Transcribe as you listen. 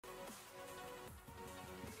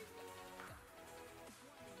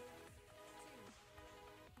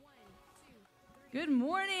Good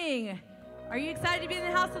morning. Are you excited to be in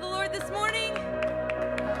the house of the Lord this morning?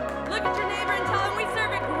 Look at your neighbor and tell him we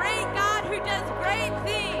serve a great God who does great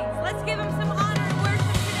things. Let's give him some honor and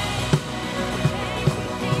worship today. Thank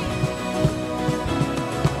you, Jesus.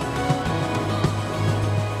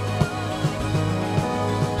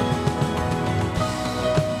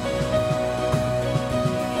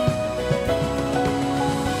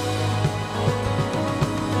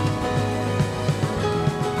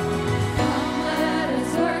 Come, let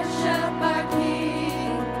us worship our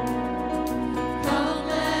King. Come,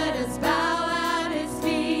 let us bow at his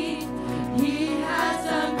feet.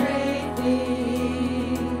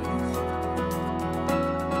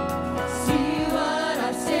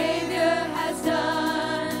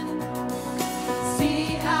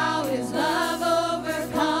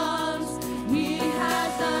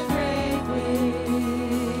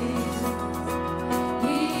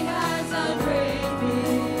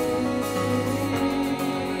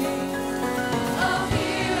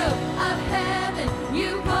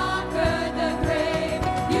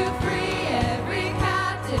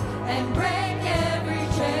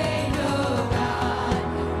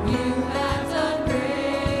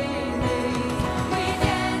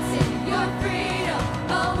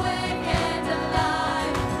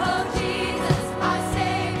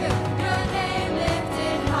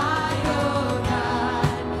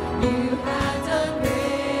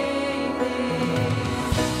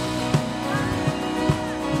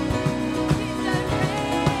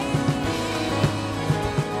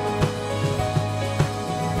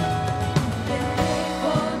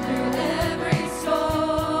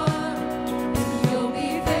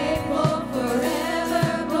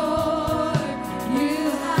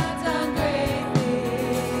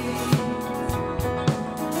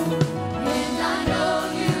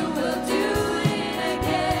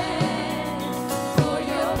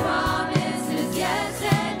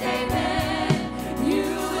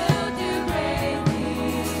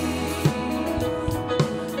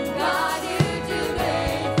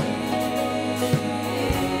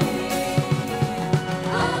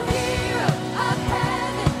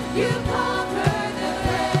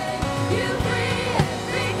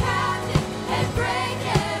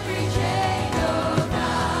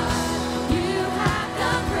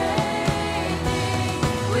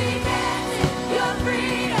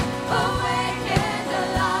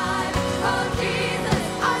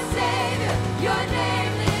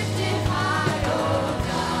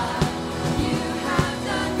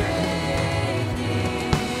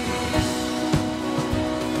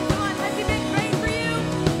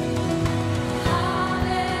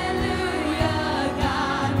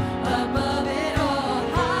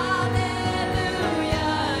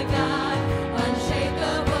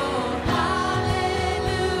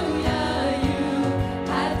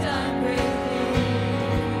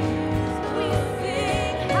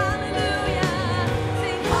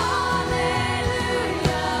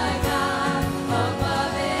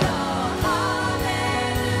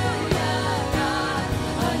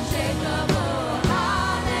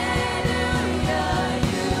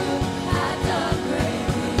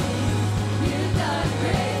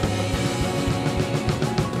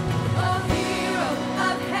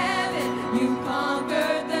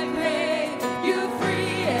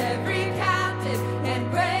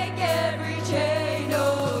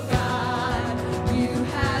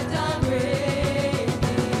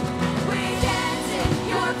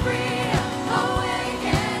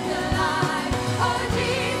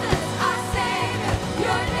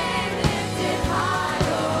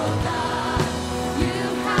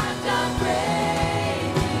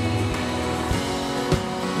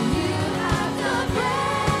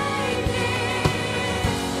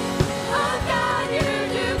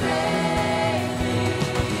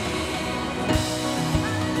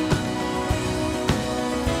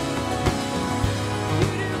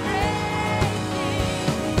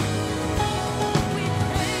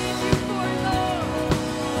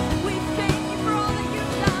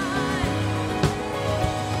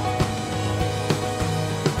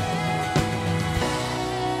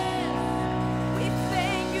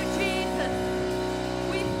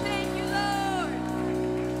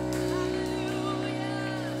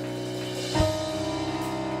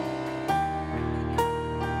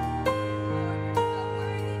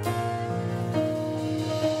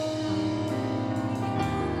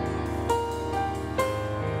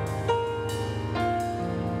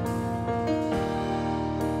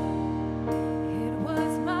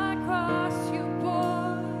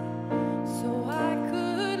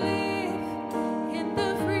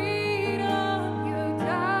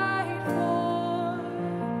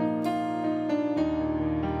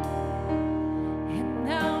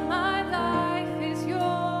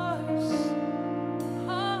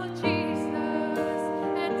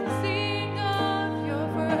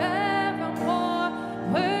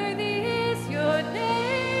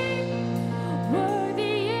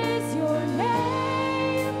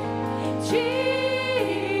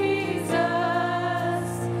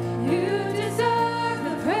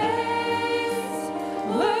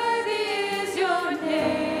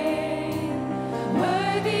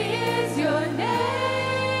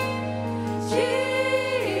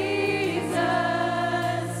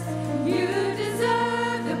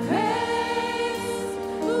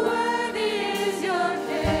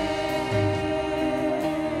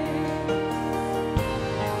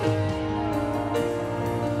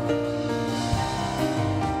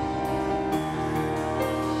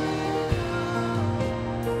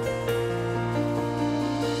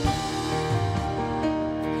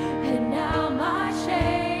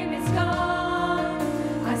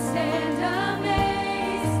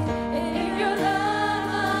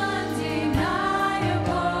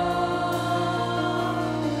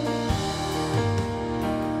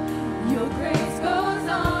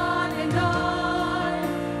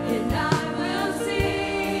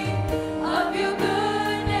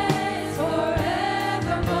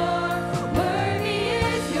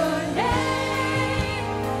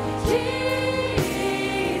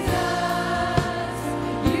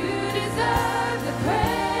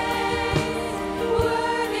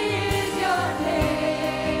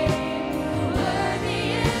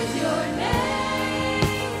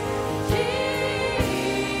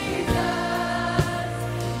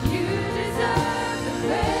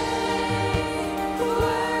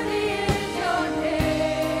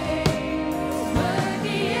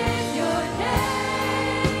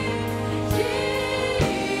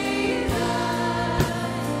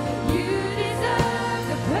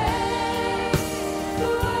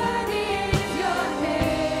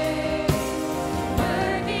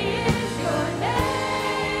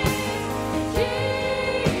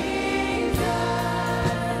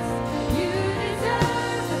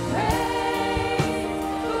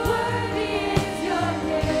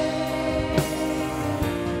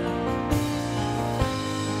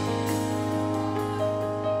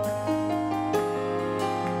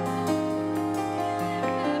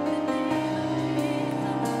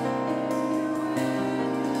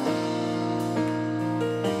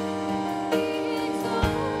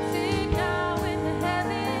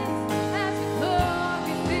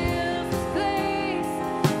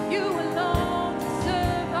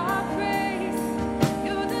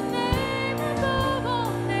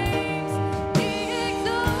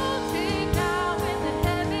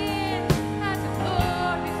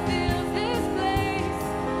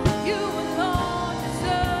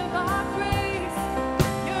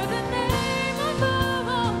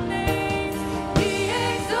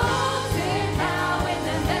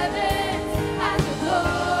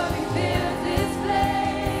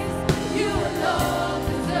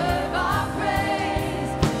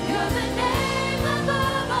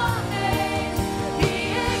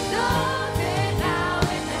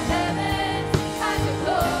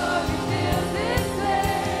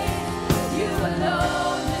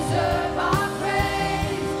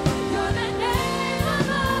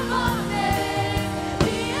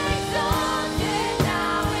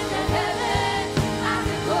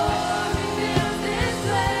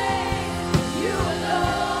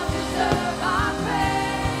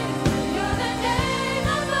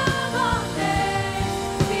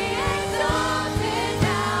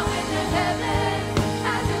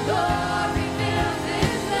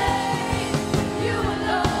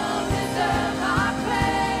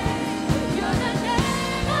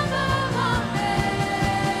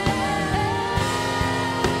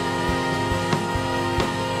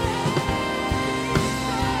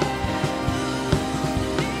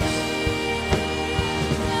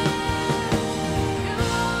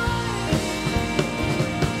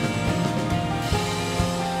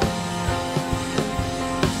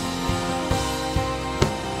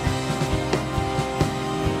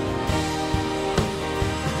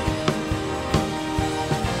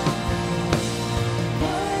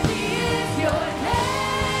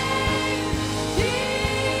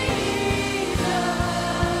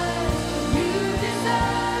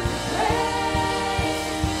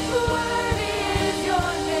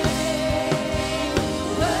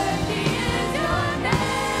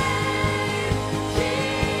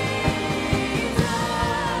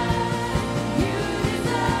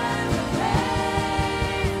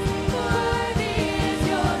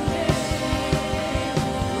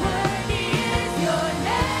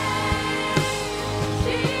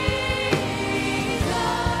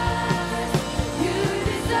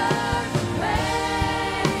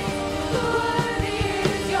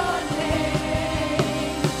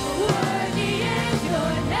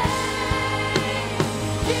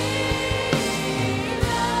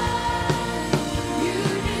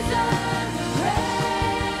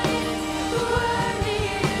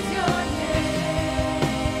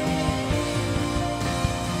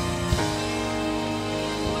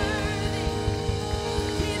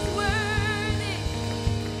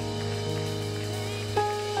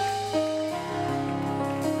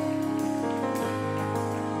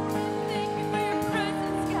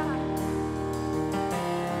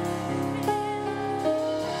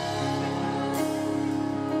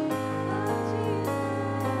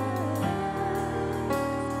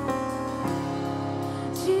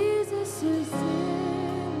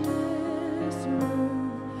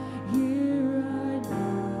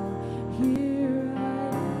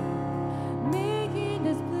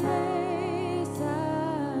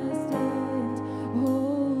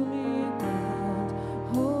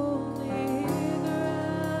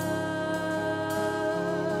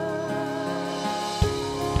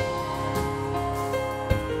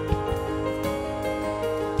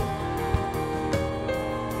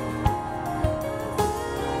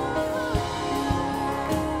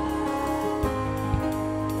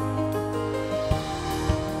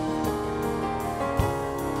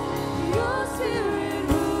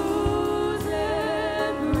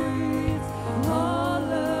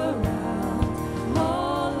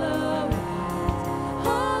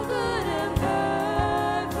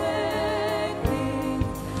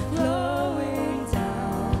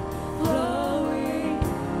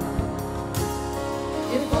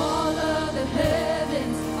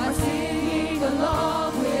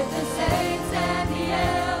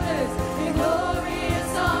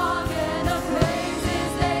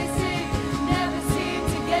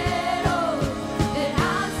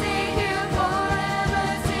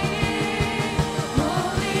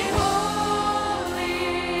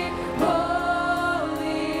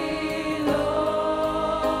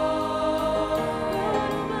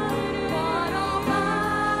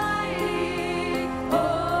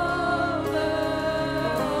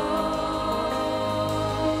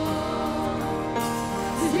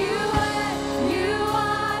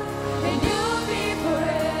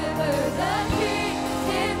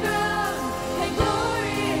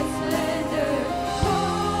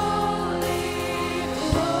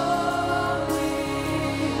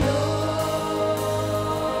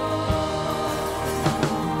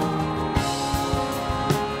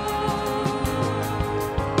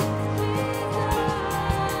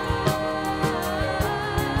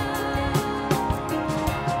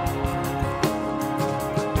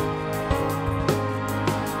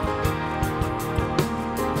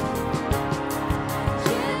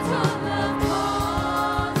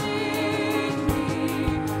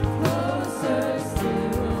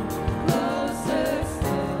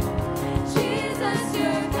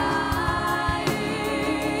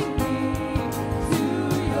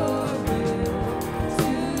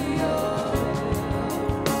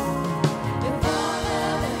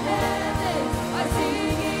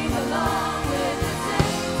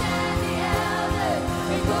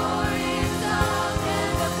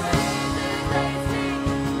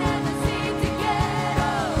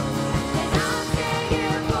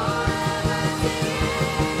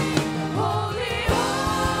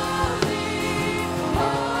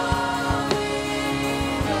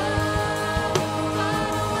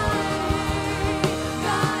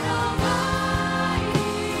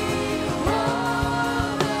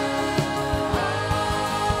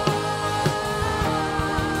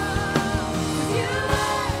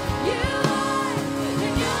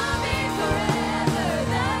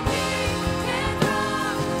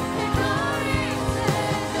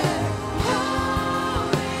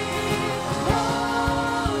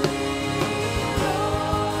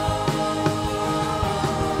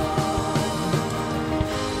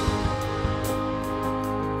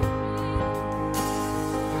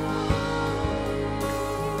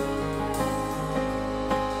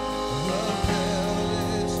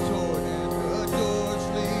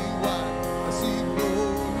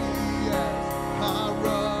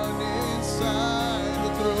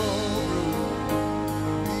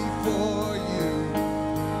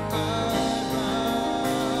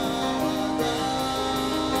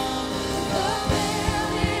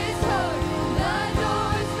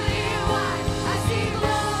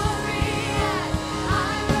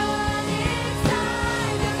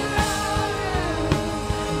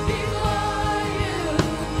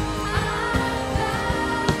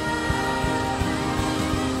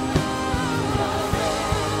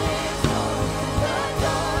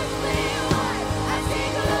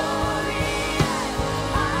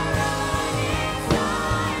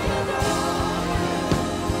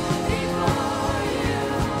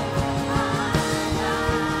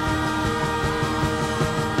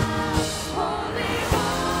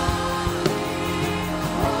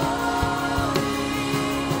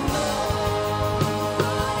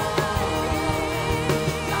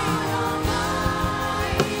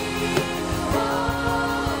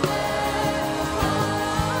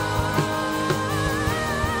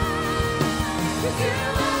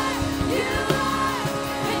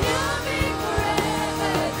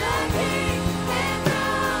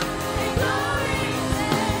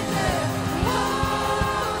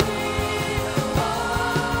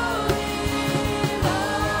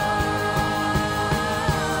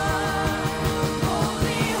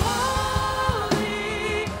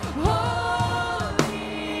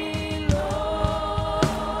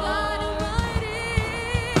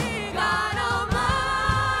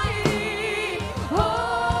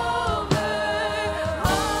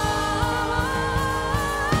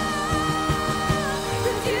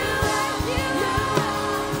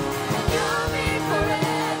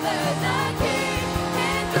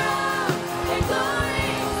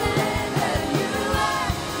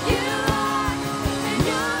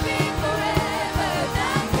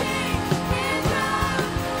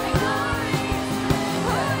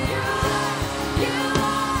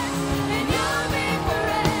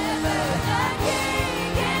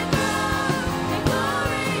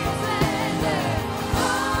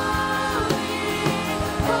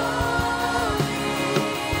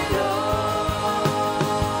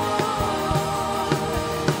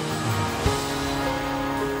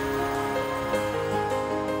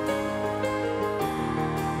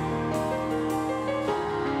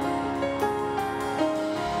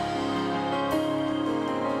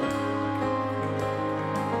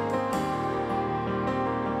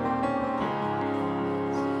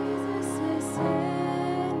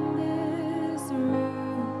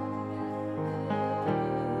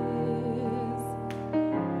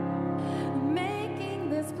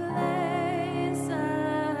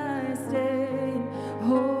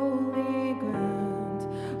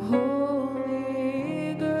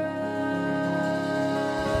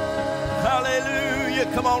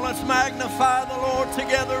 Come on, let's magnify the Lord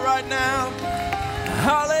together right now.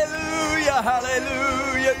 Hallelujah,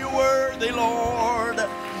 hallelujah. You're worthy, Lord.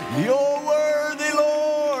 You're worthy,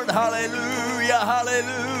 Lord. Hallelujah,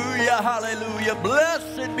 hallelujah, hallelujah.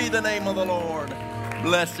 Blessed be the name of the Lord.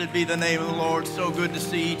 Blessed be the name of the Lord. So good to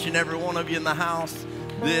see each and every one of you in the house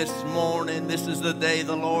this morning. This is the day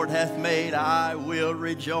the Lord hath made. I will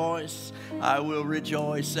rejoice. I will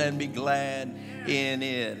rejoice and be glad in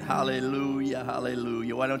it. Hallelujah,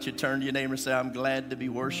 hallelujah. Why don't you turn to your neighbor and say, I'm glad to be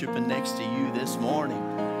worshiping next to you this morning.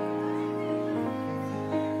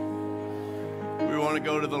 We want to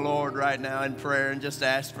go to the Lord right now in prayer and just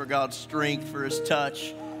ask for God's strength, for His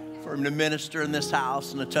touch, for Him to minister in this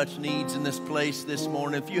house and to touch needs in this place this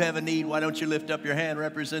morning. If you have a need, why don't you lift up your hand,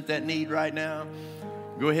 represent that need right now.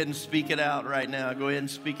 Go ahead and speak it out right now. Go ahead and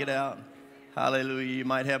speak it out. Hallelujah. You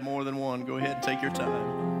might have more than one. Go ahead and take your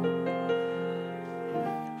time.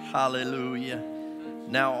 Hallelujah.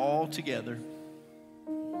 Now all together,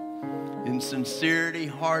 in sincerity,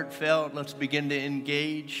 heartfelt, let's begin to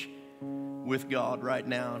engage with God right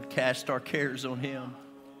now and cast our cares on Him,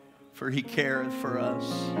 for He careth for us.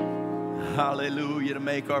 Hallelujah. To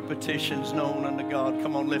make our petitions known unto God.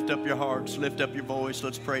 Come on, lift up your hearts, lift up your voice.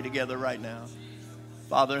 Let's pray together right now.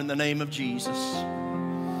 Father, in the name of Jesus.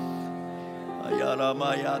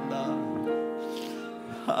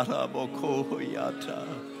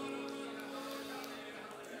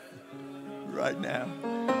 Right now.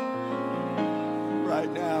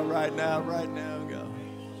 Right now, right now, right now, God.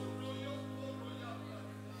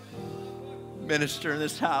 Minister in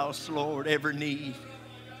this house, Lord, every need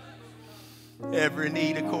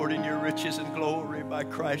according to your riches and glory by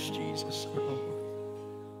Christ Jesus, Lord.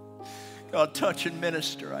 God, touch and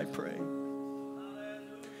minister, I pray.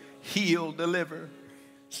 Heal, deliver,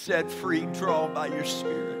 set free, draw by your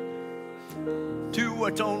Spirit. Do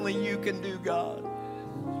what only you can do, God.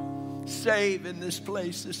 Save in this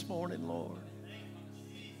place this morning, Lord.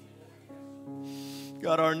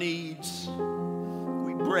 God, our needs,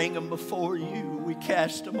 we bring them before you. We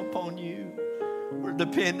cast them upon you. We're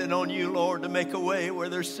dependent on you, Lord, to make a way where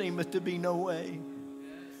there seemeth to be no way.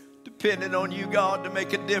 Dependent on you, God, to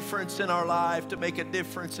make a difference in our life, to make a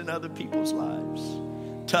difference in other people's lives.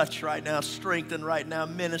 Touch right now, strengthen right now,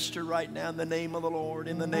 minister right now in the name of the Lord,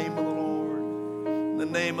 in the name of the Lord. In the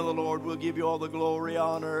name of the Lord, we'll give you all the glory,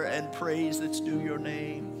 honor, and praise that's due your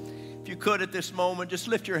name. If you could at this moment, just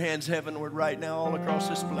lift your hands heavenward right now all across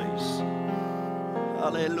this place.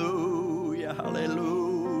 Hallelujah,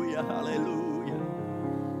 hallelujah, hallelujah.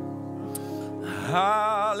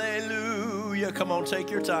 Hallelujah. Come on, take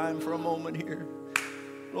your time for a moment here.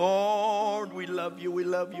 Lord, we love you, we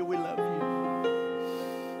love you, we love you.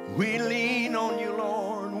 We lean on you,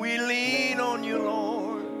 Lord. We lean on you,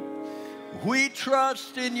 Lord. We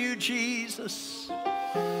trust in you, Jesus.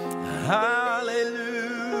 Hallelujah,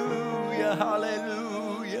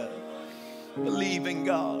 hallelujah. Believing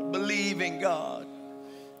God, believing God.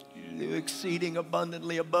 You do exceeding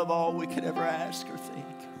abundantly above all we could ever ask or think.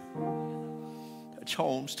 Touch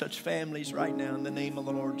homes, touch families right now in the name of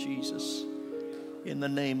the Lord Jesus. In the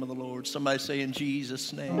name of the Lord. Somebody say, in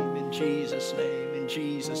Jesus' name, in Jesus' name, in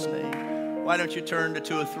Jesus' name. Why don't you turn to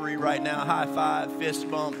 2 or 3 right now? High five, fist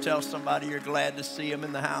bump. Tell somebody you're glad to see them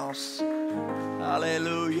in the house.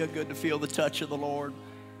 Hallelujah. Good to feel the touch of the Lord.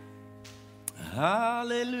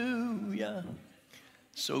 Hallelujah.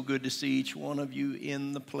 So good to see each one of you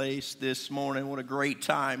in the place this morning. What a great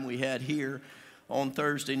time we had here on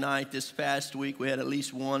Thursday night this past week. We had at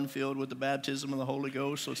least one filled with the baptism of the Holy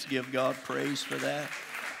Ghost. Let's give God praise for that.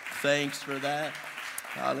 Thanks for that.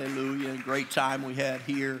 Hallelujah. Great time we had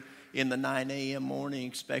here in the 9 a.m. morning,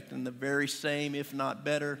 expecting the very same, if not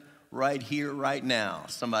better, right here, right now.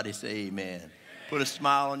 Somebody say amen. Put a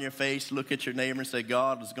smile on your face. Look at your neighbor and say,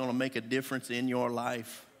 God is going to make a difference in your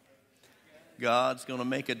life. God's going to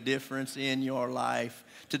make a difference in your life.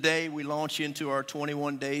 Today, we launch into our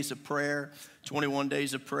 21 days of prayer. 21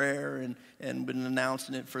 days of prayer, and been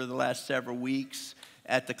announcing it for the last several weeks.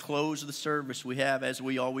 At the close of the service, we have, as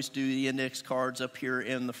we always do, the index cards up here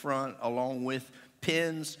in the front, along with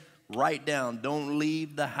pens. Write down. Don't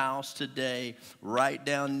leave the house today. Write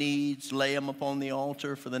down needs. Lay them upon the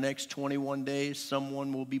altar for the next 21 days.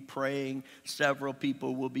 Someone will be praying. Several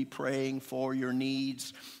people will be praying for your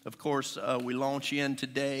needs. Of course, we launch in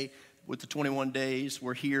today with the 21 days.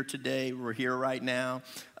 We're here today. We're here right now.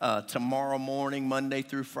 Tomorrow morning, Monday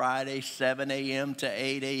through Friday, 7 a.m. to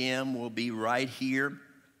 8 a.m. We'll be right here.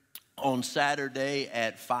 On Saturday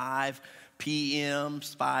at 5 p.m.,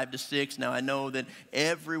 5 to 6. Now, I know that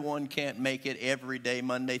everyone can't make it every day,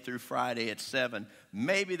 Monday through Friday at 7.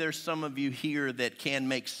 Maybe there's some of you here that can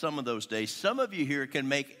make some of those days. Some of you here can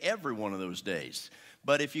make every one of those days.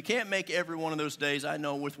 But if you can't make every one of those days, I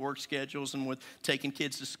know with work schedules and with taking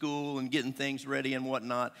kids to school and getting things ready and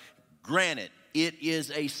whatnot, granted, it is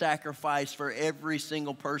a sacrifice for every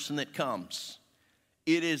single person that comes.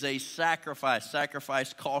 It is a sacrifice.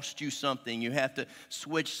 Sacrifice costs you something. You have to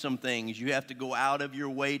switch some things. You have to go out of your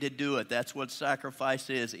way to do it. That's what sacrifice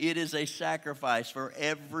is. It is a sacrifice for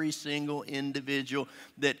every single individual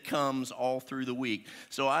that comes all through the week.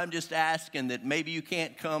 So I'm just asking that maybe you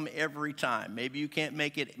can't come every time. Maybe you can't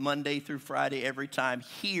make it Monday through Friday every time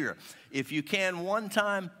here. If you can one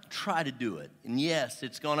time, try to do it. And yes,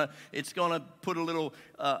 it's gonna put a little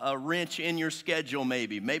a wrench in your schedule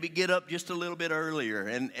maybe. Maybe get up just a little bit earlier.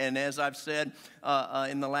 And as I've said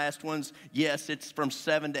in the last ones, yes, it's from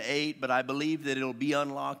 7 to 8, but I believe that it'll be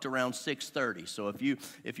unlocked around 6:30. So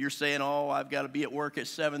if you're saying, oh, I've got to be at work at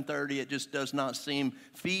 7:30, it just does not seem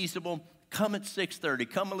feasible. Come at 6:30.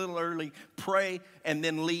 Come a little early, pray, and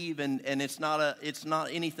then leave. And it's not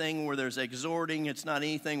anything where there's exhorting. It's not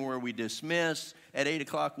anything where we dismiss. At 8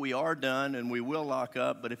 o'clock, we are done, and we will lock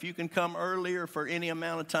up. But if you can come earlier for any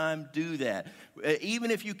amount of time, do that.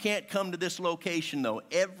 Even if you can't come to this location, though,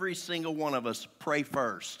 every single one of us pray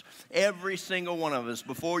first. Every single one of us,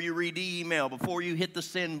 before you read the email, before you hit the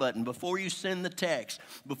send button, before you send the text,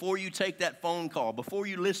 before you take that phone call, before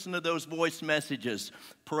you listen to those voice messages,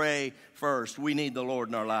 pray first. We need the Lord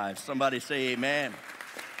in our lives. Somebody say amen.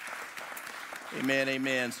 Amen,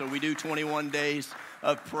 amen. So we do 21 days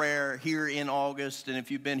of prayer here in August, and if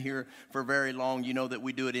you've been here for very long, you know that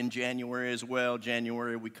we do it in January as well.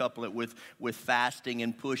 January, we couple it with fasting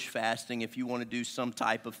and push fasting. If you want to do some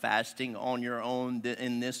type of fasting on your own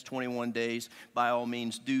in this 21 days, by all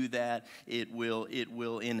means do that. It will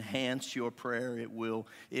enhance your prayer. It will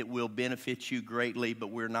benefit you greatly, but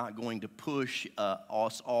we're not going to push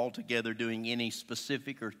us all together doing any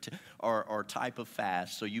specific or type of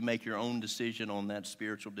fast. So you make your own decision on that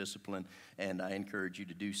spiritual discipline, and I encourage you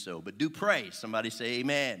to do so. But do pray. Somebody say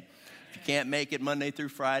amen. If you can't make it Monday through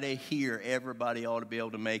Friday here, everybody ought to be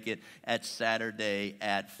able to make it at Saturday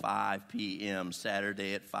at 5 p.m.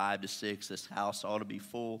 Saturday at 5 to 6. This house ought to be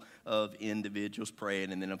full of individuals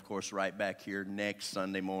praying. And then, of course, right back here next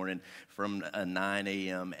Sunday morning from 9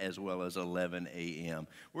 a.m. as well as 11 a.m.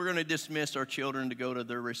 We're going to dismiss our children to go to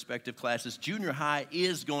their respective classes. Junior high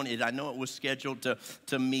is going, I know it was scheduled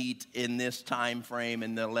to meet in this time frame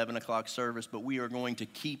in the 11 o'clock service, but we are going to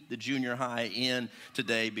keep the junior high in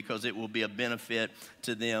today because it will be a benefit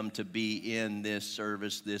to them to be in this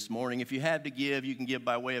service this morning. If you have to give, you can give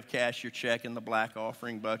by way of cash your check in the black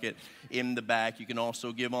offering bucket in the back. You can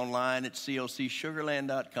also give online at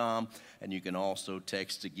clcsugarland.com, and you can also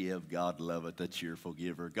text to give. God loveth a cheerful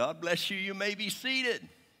giver. God bless you. You may be seated.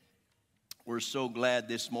 We're so glad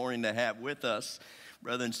this morning to have with us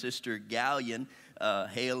Brother and Sister Gallion,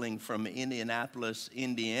 hailing from Indianapolis,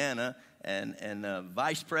 Indiana, and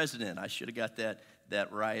Vice President. I should have got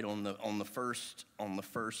that right on the first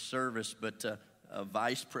service, but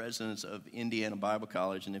Vice Presidents of Indiana Bible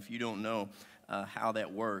College. And if you don't know how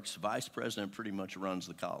that works, Vice President pretty much runs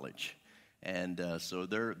the college, and so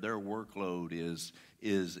their workload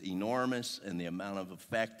is enormous, and the amount of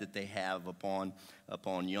effect that they have upon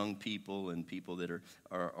young people and people that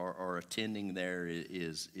are attending there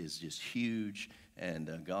is just huge.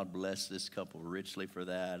 And God bless this couple richly for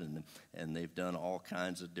that. And they've done all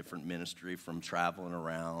kinds of different ministry, from traveling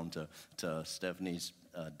around to Stephanie's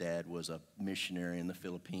dad was a missionary in the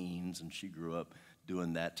Philippines, and she grew up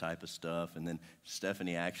doing that type of stuff. And then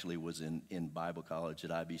Stephanie actually was in Bible college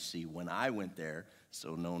at IBC when I went there,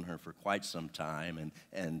 so known her for quite some time,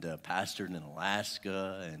 and pastored in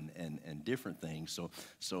Alaska and different things.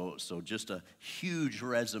 So just a huge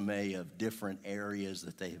resume of different areas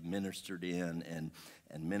that they have ministered in and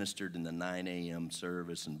ministered in the 9 a.m.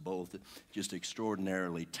 service, and both just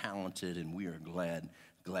extraordinarily talented, and we are glad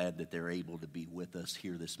that they're able to be with us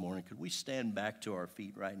here this morning. Could we stand back to our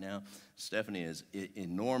feet right now? Stephanie is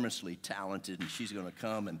enormously talented, and she's going to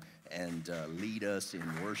come and lead us in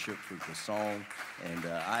worship with the song. And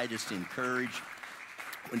I just encourage,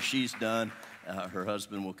 when she's done, her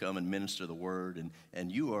husband will come and minister the word,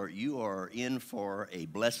 and you are in for a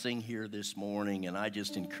blessing here this morning. And I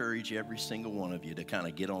just encourage every single one of you to kind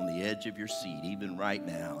of get on the edge of your seat, even right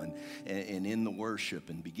now, and in the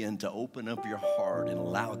worship, and begin to open up your heart and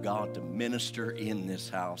allow God to minister in this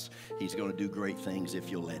house. He's going to do great things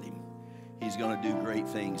if you'll let him. He's going to do great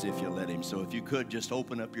things if you let him. So if you could just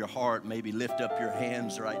open up your heart, maybe lift up your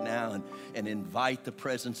hands right now and invite the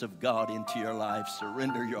presence of God into your life.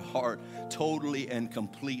 Surrender your heart totally and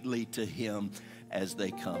completely to him as they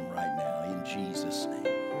come right now in Jesus' name.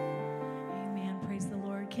 Amen. Praise the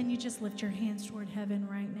Lord. Can you just lift your hands toward heaven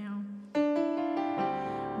right now?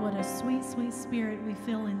 What a sweet, sweet spirit we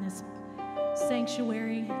feel in this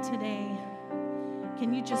sanctuary today.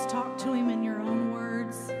 Can you just talk to him in your own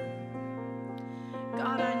words?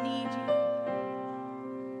 God, I need you.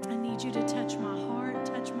 I need you to touch my heart,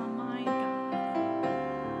 touch my mind, God.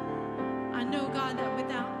 I know, God, that with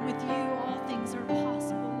you, all things are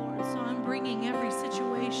possible, Lord. So I'm bringing every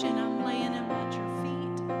situation, I'm laying them at your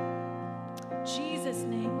feet. In Jesus'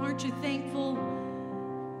 name, aren't you thankful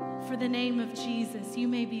for the name of Jesus? You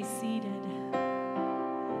may be seated.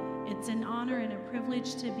 It's an honor and a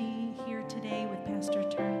privilege to be here today with Pastor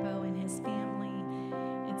Turnbow and his family.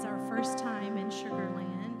 It's our first time in Sugar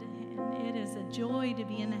Land, and it is a joy to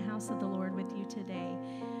be in the house of the Lord with you today.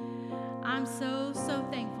 I'm so, so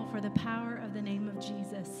thankful for the power of the name of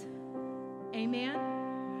Jesus. Amen.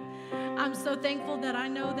 I'm so thankful that I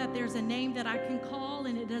know that there's a name that I can call,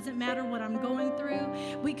 and it doesn't matter what I'm going through.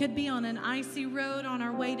 We could be on an icy road on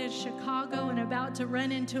our way to Chicago and about to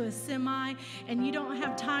run into a semi, and you don't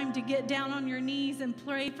have time to get down on your knees and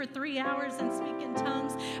pray for 3 hours and speak in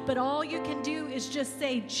tongues, but all you can do is just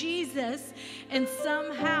say Jesus, and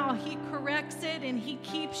somehow he corrects it, and he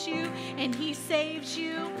keeps you, and he saves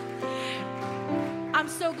you. I'm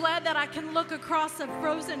so glad that I can look across a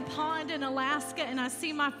frozen pond in Alaska and I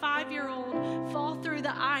see my 5-year-old fall through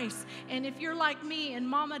the ice. And if you're like me and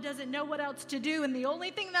mama doesn't know what else to do, and the only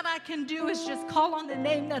thing that I can do is just call on the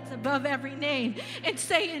name that's above every name and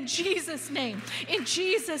say, in Jesus' name, in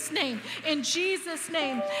Jesus' name, in Jesus'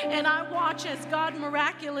 name. And I watch as God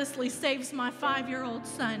miraculously saves my 5-year-old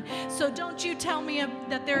son. So don't you tell me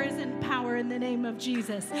that there isn't power in the name of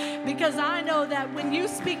Jesus, because I know that when you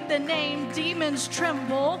speak the name, demons tremble.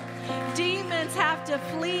 Demons have to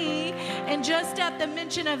flee, and just at the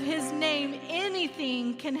mention of his name,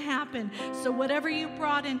 anything can happen. So whatever you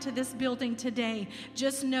brought into this building today,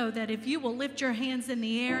 just know that if you will lift your hands in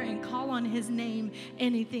the air and call on his name,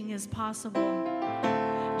 anything is possible.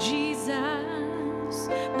 Jesus,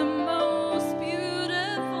 the most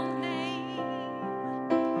beautiful name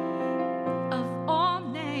of all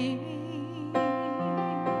names.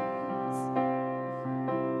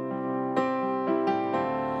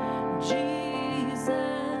 Jesus,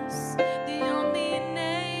 the only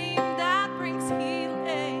name that brings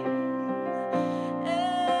healing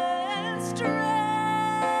and strength.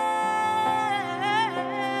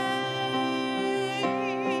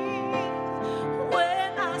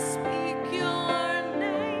 When I speak your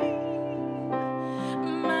name,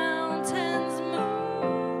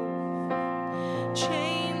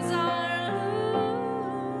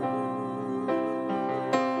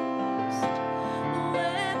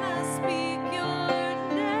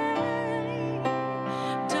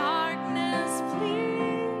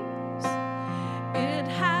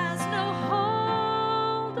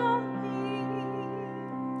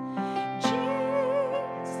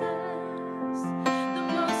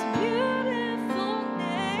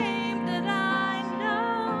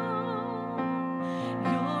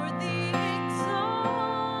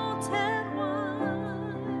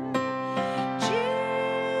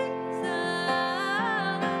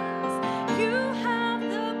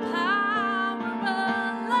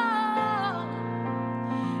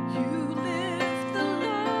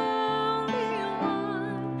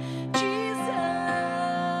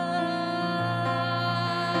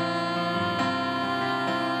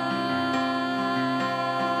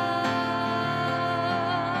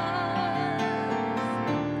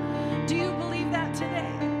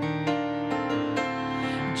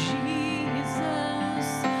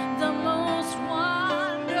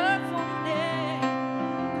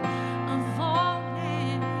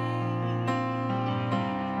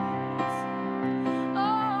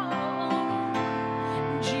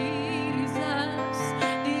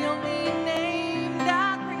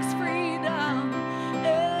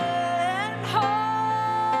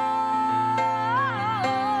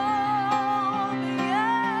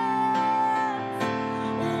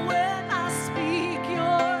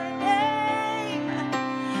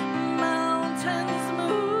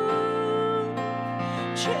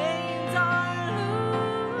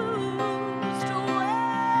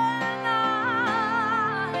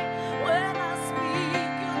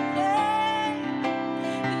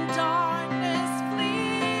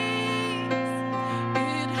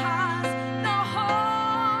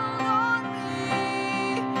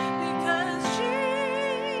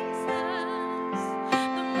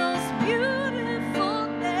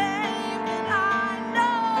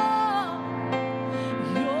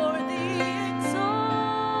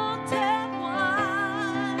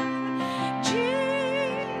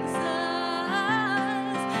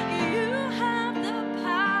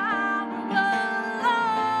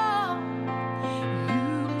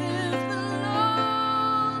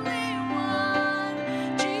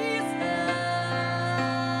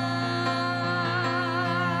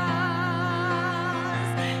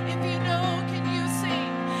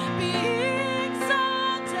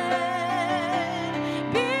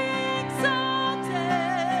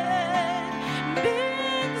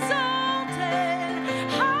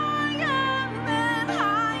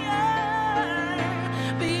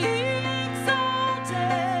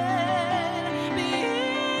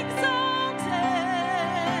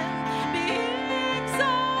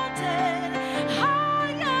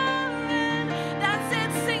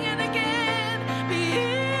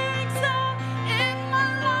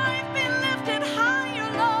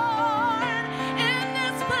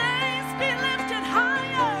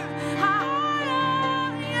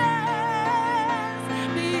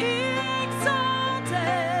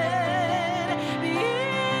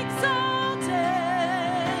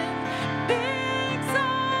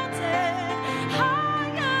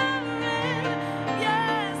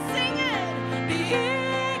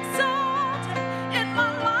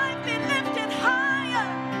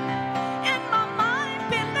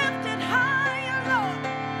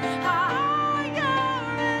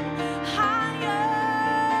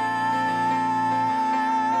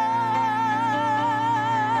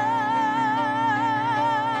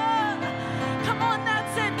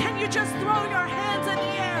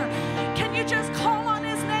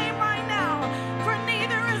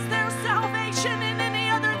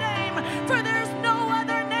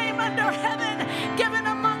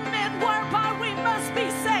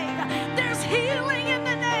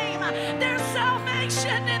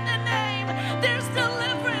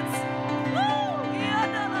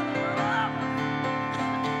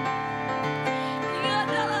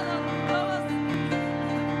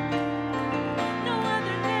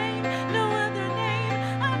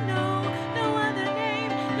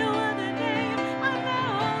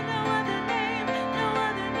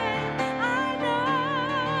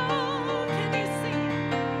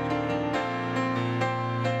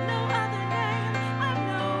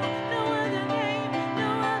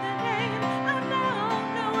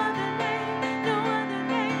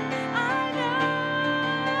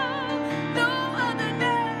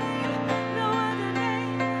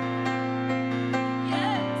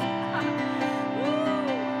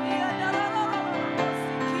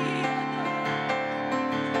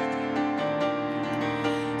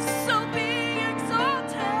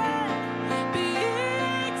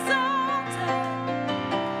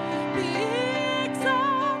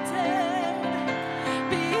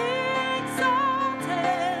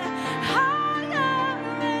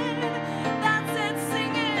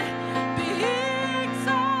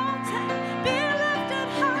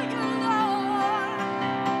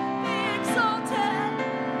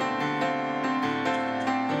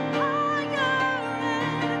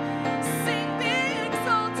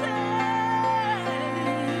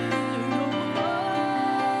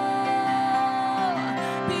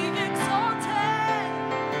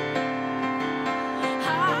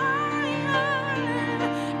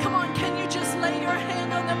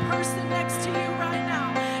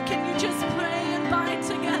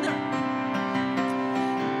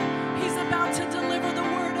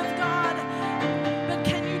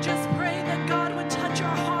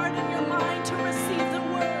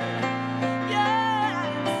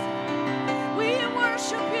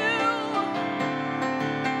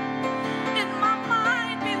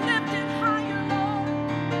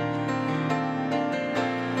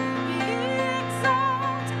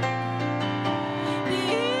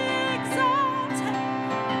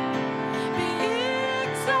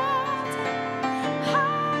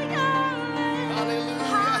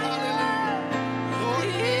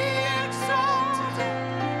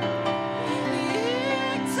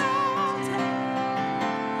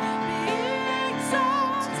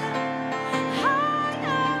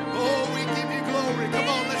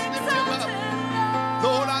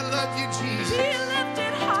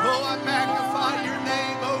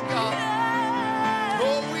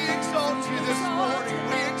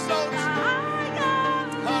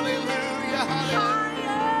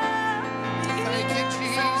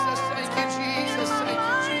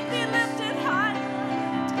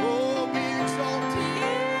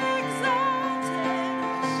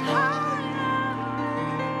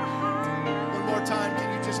 more time,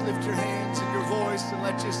 can you just lift your hands and your voice and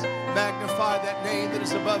let's just magnify that name that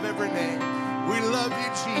is above every name. We love you,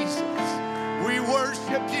 Jesus. We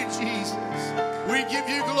worship you, Jesus. We give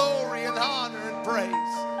you glory and honor and praise.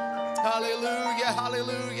 Hallelujah,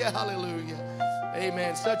 hallelujah, hallelujah.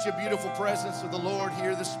 Amen. Such a beautiful presence of the Lord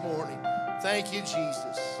here this morning. Thank you,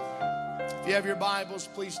 Jesus. If you have your Bibles,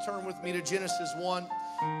 please turn with me to Genesis 1.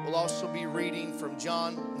 We'll also be reading from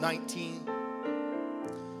John 19.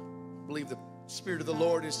 I believe the Spirit of the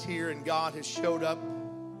Lord is here and God has showed up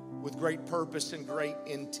with great purpose and great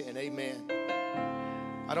intent. Amen.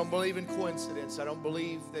 I don't believe in coincidence. I don't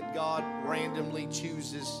believe that God randomly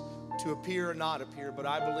chooses to appear or not appear, but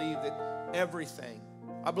I believe that everything,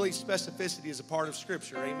 I believe specificity is a part of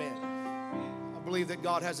Scripture. Amen. I believe that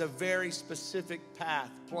God has a very specific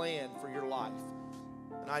path planned for your life.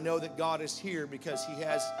 And I know that God is here because He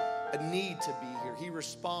has a need to be here. He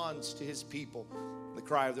responds to His people, the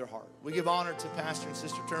cry of their heart. We give honor to Pastor and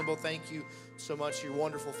Sister Turnbull. Thank you so much, your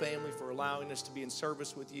wonderful family, for allowing us to be in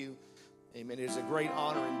service with you. Amen. It is a great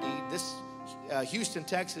honor indeed. This Houston,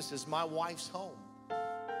 Texas is my wife's home.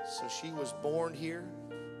 So she was born here.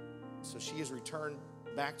 So she has returned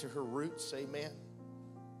back to her roots. Amen.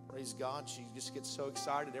 Praise God. She just gets so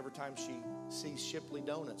excited every time she sees Shipley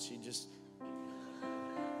Donuts. There's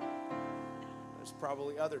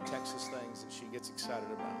probably other Texas things that she gets excited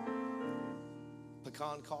about.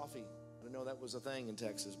 Pecan coffee. I didn't know that was a thing in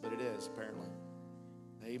Texas, but it is apparently.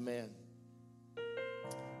 Amen.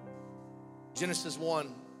 Genesis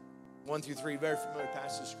 1 through 3, very familiar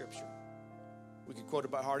passage of Scripture. We could quote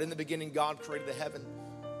it by heart. In the beginning, God created the heaven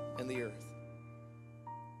and the earth.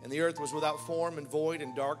 And the earth was without form and void,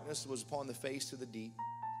 and darkness was upon the face of the deep.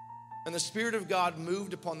 And the Spirit of God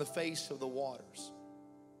moved upon the face of the waters.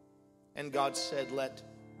 And God said, let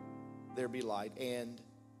there be light, and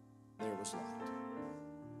there was light.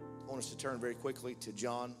 I want us to turn very quickly to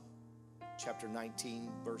John chapter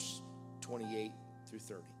 19, verse 28 through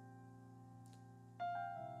 30.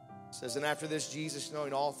 It says, and after this, Jesus,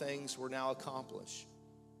 knowing all things were now accomplished,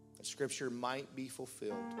 that Scripture might be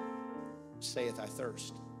fulfilled, saith, I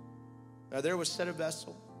thirst. Now there was set a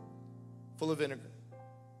vessel full of vinegar,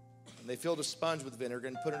 and they filled a sponge with vinegar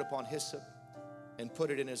and put it upon hyssop and put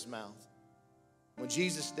it in his mouth. When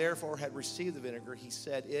Jesus therefore had received the vinegar, he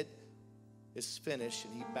said, it is finished,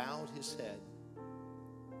 and he bowed his head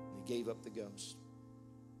and he gave up the ghost.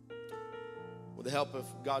 With the help of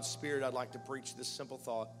God's Spirit, I'd like to preach this simple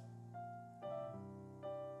thought.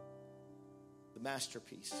 The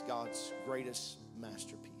masterpiece, God's greatest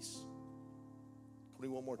masterpiece. Can we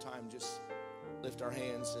one more time just lift our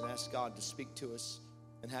hands and ask God to speak to us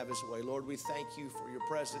and have his way. Lord, we thank you for your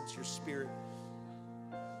presence, your Spirit.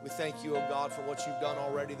 We thank you, oh God, for what you've done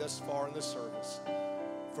already thus far in this service,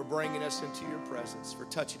 for bringing us into your presence, for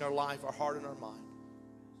touching our life, our heart, and our mind.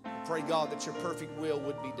 I pray, God, that your perfect will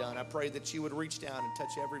would be done. I pray that you would reach down and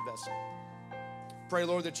touch every vessel. Pray,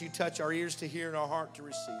 Lord, that you touch our ears to hear and our heart to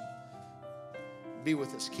receive. Be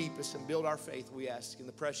with us, keep us, and build our faith, we ask, in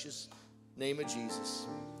the precious name of Jesus.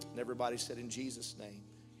 And everybody said, in Jesus' name,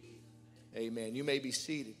 amen. You may be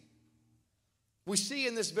seated. We see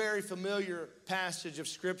in this very familiar passage of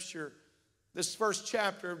Scripture, this first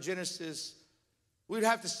chapter of Genesis, we'd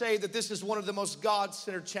have to say that this is one of the most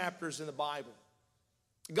God-centered chapters in the Bible.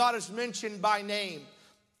 God is mentioned by name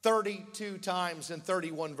 32 times in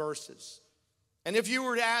 31 verses. And if you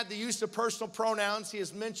were to add the use of personal pronouns, he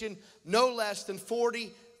is mentioned no less than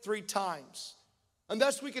 43 times. And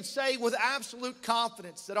thus we could say with absolute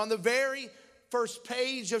confidence that on the very first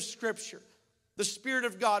page of Scripture, the Spirit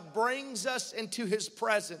of God brings us into his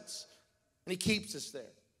presence and he keeps us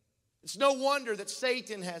there. It's no wonder that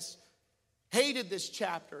Satan has hated this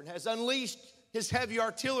chapter and has unleashed his heavy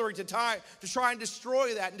artillery to try and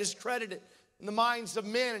destroy that and discredit it in the minds of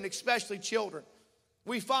men and especially children.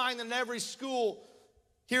 We find that in every school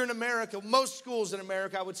here in America, most schools in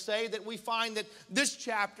America, I would say, that we find that this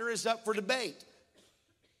chapter is up for debate.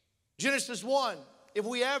 Genesis 1, if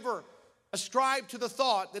we ever ascribe to the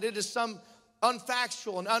thought that it is some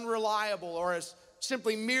unfactual and unreliable or as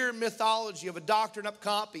simply mere mythology of a doctored up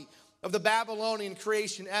copy of the Babylonian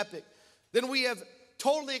creation epic, then we have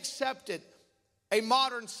totally accepted a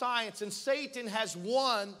modern science and Satan has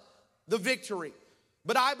won the victory.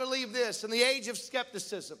 But I believe this, in the age of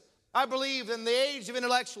skepticism, I believe in the age of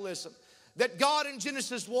intellectualism, that God in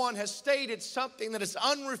Genesis 1 has stated something that is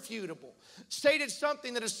unrefutable, stated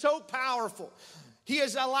something that is so powerful. He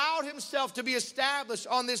has allowed himself to be established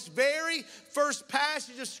on this very first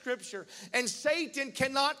passage of Scripture. And Satan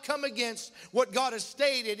cannot come against what God has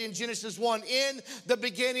stated in Genesis 1. In the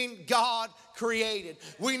beginning, God created.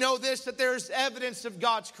 We know this, that there is evidence of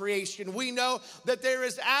God's creation. We know that there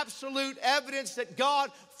is absolute evidence that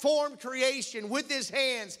God formed creation with his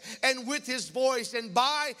hands and with his voice and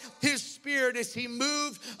by his Spirit as he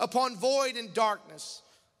moved upon void and darkness.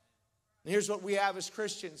 And here's what we have as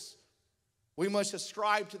Christians. We must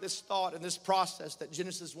ascribe to this thought and this process that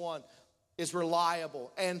Genesis 1 is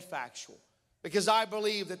reliable and factual. Because I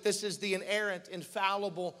believe that this is the inerrant,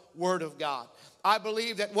 infallible Word of God. I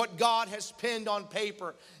believe that what God has penned on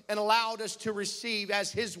paper and allowed us to receive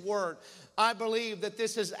as His Word, I believe that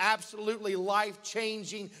this is absolutely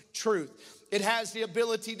life-changing truth. It has the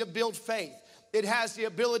ability to build faith. It has the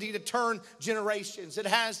ability to turn generations. It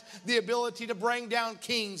has the ability to bring down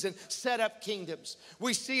kings and set up kingdoms.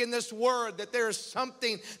 We see in this word that there is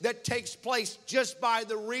something that takes place just by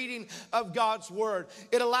the reading of God's word.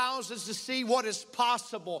 It allows us to see what is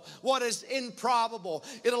possible, what is improbable.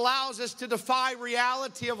 It allows us to defy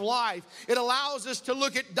reality of life. It allows us to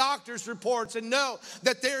look at doctor's reports and know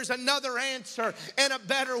that there's another answer and a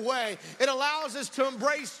better way. It allows us to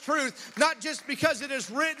embrace truth, not just because it is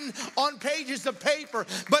written on pages of paper,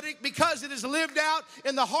 but because it is lived out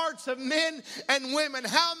in the hearts of men and women.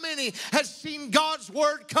 How many has seen God's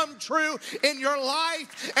word come true in your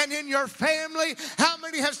life and in your family? How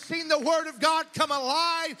many have seen the word of God come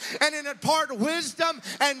alive and impart wisdom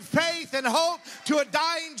and faith and hope to a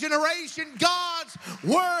dying generation? God's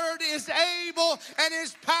word is able and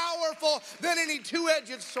is powerful than any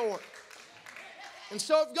two-edged sword. And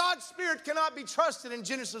so if God's Spirit cannot be trusted in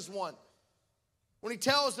Genesis 1, when he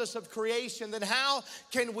tells us of creation, then how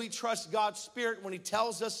can we trust God's Spirit when he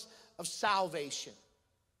tells us of salvation?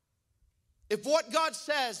 If what God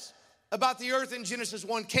says about the earth in Genesis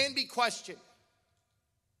 1 can be questioned,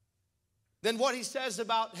 then what he says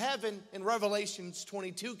about heaven in Revelation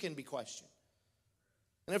 22 can be questioned.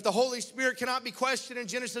 And if the Holy Spirit cannot be questioned in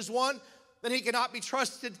Genesis 1, then he cannot be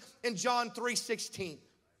trusted in John 3:16.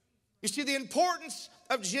 You see, the importance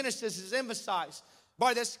of Genesis is emphasized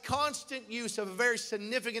by this constant use of a very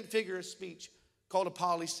significant figure of speech called a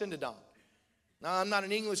polysyndodon. Now, I'm not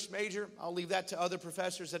an English major. I'll leave that to other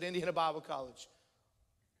professors at Indiana Bible College.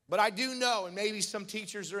 But I do know, and maybe some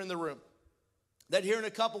teachers are in the room, that here in a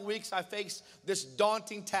couple weeks I face this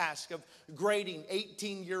daunting task of grading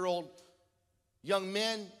 18-year-old young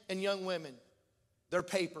men and young women, their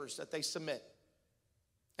papers that they submit.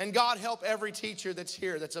 And God help every teacher that's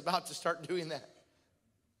here that's about to start doing that.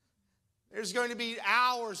 There's going to be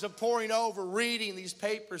hours of poring over, reading these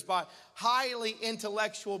papers by highly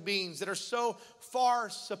intellectual beings that are so far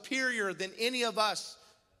superior than any of us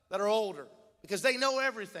that are older, because they know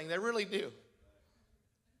everything. They really do.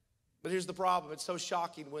 But here's the problem. It's so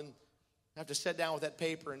shocking when I have to sit down with that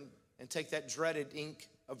paper and take that dreaded ink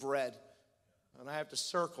of red, and I have to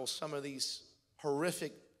circle some of these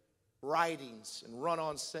horrific writings and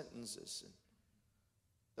run-on sentences. And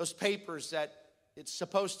those papers that it's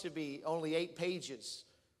supposed to be only 8 pages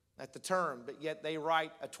at the term, but yet they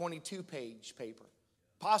write a 22-page paper,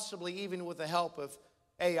 possibly even with the help of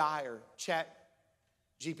AI or Chat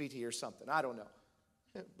GPT or something. I don't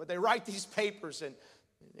know. But they write these papers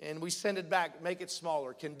and we send it back, make it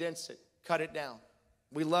smaller, condense it, cut it down.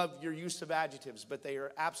 We love your use of adjectives, but they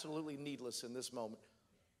are absolutely needless in this moment.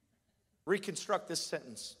 Reconstruct this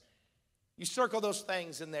sentence. You circle those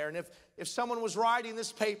things in there, and if someone was writing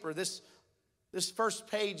this paper, this first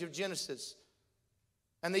page of Genesis,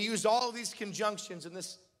 and they used all of these conjunctions in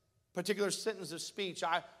this particular sentence of speech,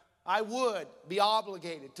 I would be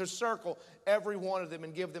obligated to circle every one of them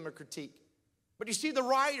and give them a critique. But you see, the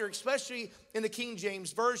writer, especially in the King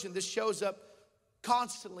James Version, this shows up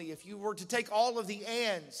constantly. If you were to take all of the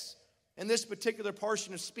ands in this particular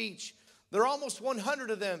portion of speech, there are almost 100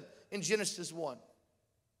 of them in Genesis 1.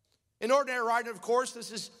 In ordinary writing, of course,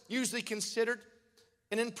 this is usually considered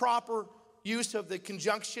an improper use of the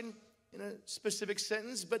conjunction in a specific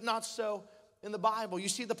sentence, but not so in the Bible. You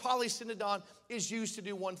see, the polysyndodon is used to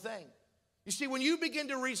do one thing. You see, when you begin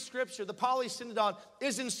to read Scripture, the polysyndodon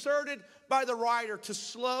is inserted by the writer to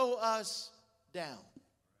slow us down.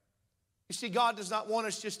 You see, God does not want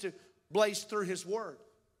us just to blaze through His Word.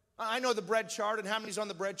 I know the bread chart and how many's on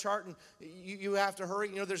the bread chart, and you have to hurry.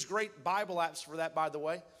 You know, there's great Bible apps for that, by the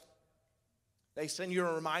way. They send you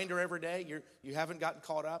a reminder every day. You haven't gotten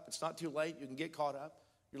caught up. It's not too late. You can get caught up.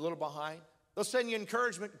 You're a little behind. They'll send you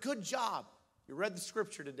encouragement. Good job. You read the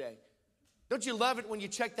Scripture today. Don't you love it when you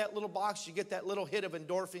check that little box, you get that little hit of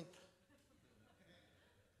endorphin?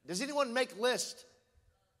 Does anyone make lists?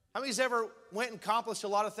 How many's ever went and accomplished a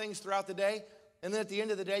lot of things throughout the day, and then at the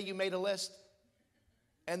end of the day you made a list,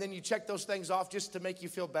 and then you check those things off just to make you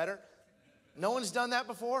feel better? No one's done that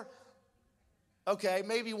before? Okay,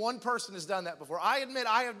 maybe one person has done that before. I admit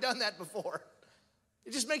I have done that before.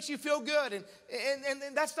 It just makes you feel good. And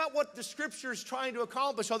that's not what the Scripture is trying to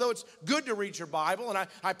accomplish, although it's good to read your Bible, and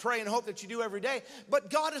I pray and hope that you do every day. But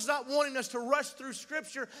God is not wanting us to rush through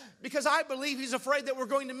Scripture because I believe He's afraid that we're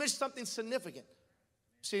going to miss something significant.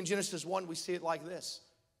 See, in Genesis 1, we see it like this.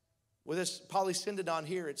 With this polysyndodon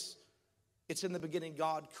here, it's in the beginning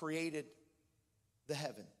God created the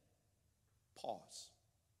heaven. Pause.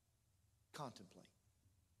 Contemplate.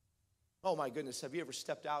 Oh my goodness, have you ever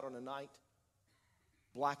stepped out on a night?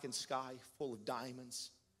 Blackened sky, full of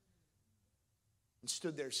diamonds, and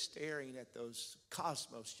stood there staring at those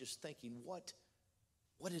cosmos, just thinking, what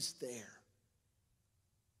is there?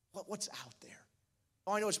 What's out there?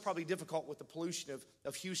 Oh, I know it's probably difficult with the pollution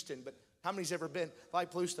of Houston, but how many's ever been,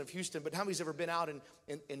 like pollution of Houston, but how many's ever been out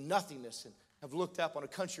in nothingness and have looked up on a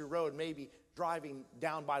country road, maybe driving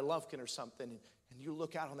down by Lufkin or something, and you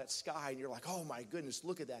look out on that sky and you're like, oh my goodness,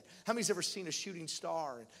 look at that. How many's ever seen a shooting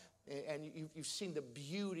star and you've seen the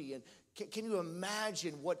beauty, and can you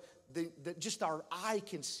imagine what just our eye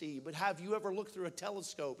can see? But have you ever looked through a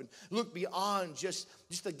telescope and looked beyond just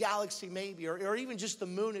the galaxy maybe, or even just the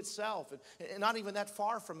moon itself, and not even that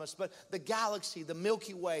far from us, but the galaxy, the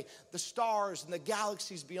Milky Way, the stars and the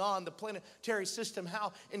galaxies beyond, the planetary system,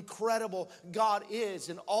 how incredible God is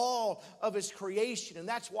in all of His creation. And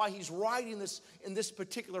that's why He's writing this in this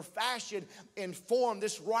particular fashion and form.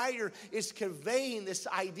 This writer is conveying this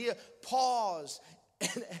idea: pause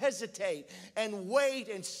and hesitate and wait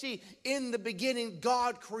and see. In the beginning,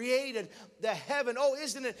 God created the heaven. Oh,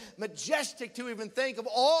 isn't it majestic to even think of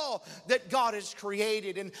all that God has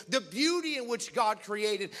created and the beauty in which God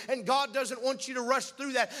created? And God doesn't want you to rush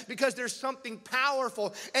through that, because there's something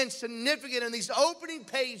powerful and significant in these opening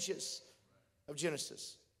pages of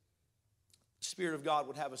Genesis. The Spirit of God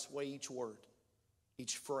would have us weigh each word,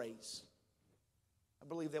 each phrase. I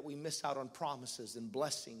believe that we miss out on promises and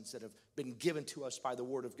blessings that have been given to us by the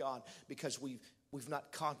Word of God because we've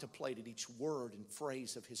not contemplated each word and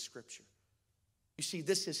phrase of His Scripture. You see,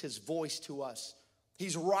 this is His voice to us.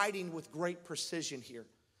 He's writing with great precision here.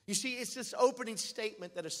 You see, it's this opening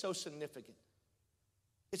statement that is so significant.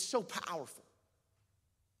 It's so powerful.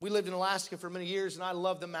 We lived in Alaska for many years, and I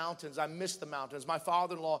love the mountains. I miss the mountains. My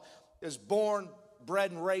father-in-law is born, bred,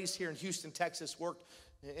 and raised here in Houston, Texas, worked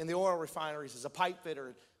in the oil refineries as a pipe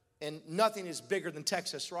fitter, and nothing is bigger than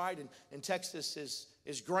Texas, right? And Texas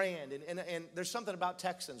is grand, and there's something about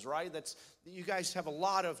Texans, right? You guys have a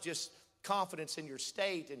lot of just confidence in your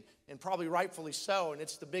state, and probably rightfully so, and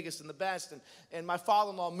it's the biggest and the best. And my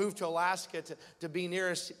father-in-law moved to Alaska to be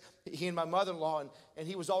near us, he and my mother-in-law, and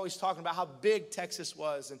he was always talking about how big Texas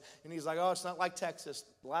was, and he's like, oh, it's not like Texas.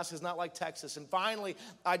 Alaska's not like Texas. And finally,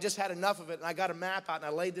 I just had enough of it, and I got a map out, and I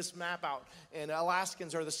laid this map out, and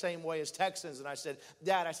Alaskans are the same way as Texans. And I said,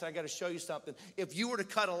 Dad, I got to show you something. If you were to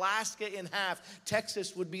cut Alaska in half,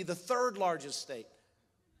 Texas would be the third largest state.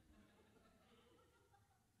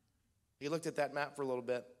 He looked at that map for a little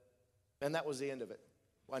bit, and that was the end of it.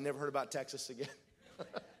 Well, I never heard about Texas again. Have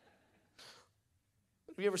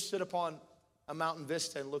you ever stood upon a mountain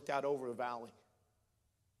vista and looked out over a valley?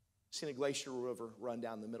 Seen a glacier river run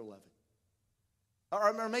down the middle of it?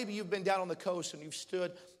 Or maybe you've been down on the coast and you've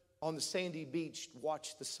stood on the sandy beach,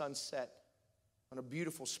 watched the sunset on a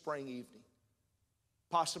beautiful spring evening.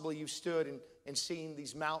 Possibly you've stood and seen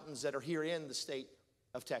these mountains that are here in the state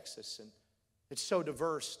of Texas, and it's so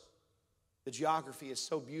diverse. The geography is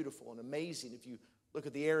so beautiful and amazing. If you look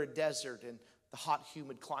at the arid desert and the hot,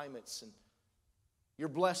 humid climates, and you're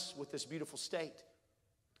blessed with this beautiful state.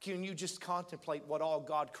 Can you just contemplate what all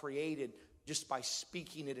God created just by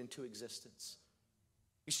speaking it into existence?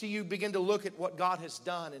 You see, you begin to look at what God has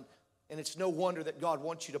done, and it's no wonder that God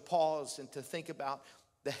wants you to pause and to think about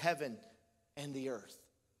the heaven and the earth,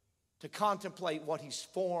 to contemplate what He's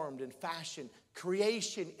formed and fashioned.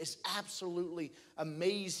 Creation is absolutely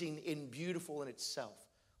amazing and beautiful in itself.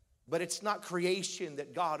 But it's not creation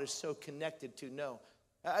that God is so connected to, no.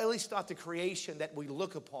 At least not the creation that we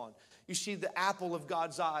look upon. You see, the apple of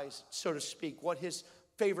God's eyes, so to speak, what His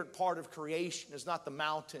favorite part of creation is not the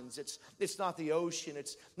mountains, it's not the ocean,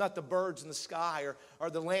 it's not the birds in the sky or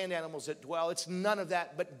the land animals that dwell. It's none of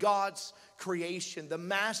that, but God's creation. The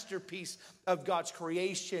masterpiece of God's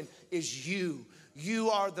creation is you. You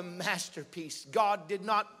are the masterpiece. God did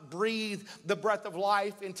not breathe the breath of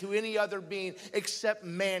life into any other being except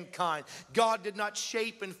mankind. God did not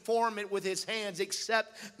shape and form it with his hands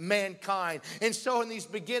except mankind. And so in these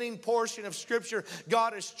beginning portion of Scripture,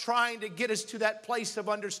 God is trying to get us to that place of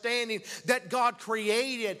understanding that God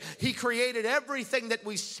created. He created everything that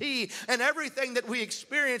we see and everything that we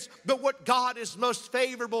experience. But what God is most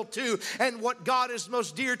favorable to and what God is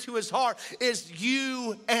most dear to his heart is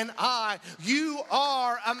you and I. You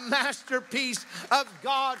are a masterpiece of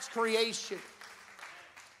God's creation.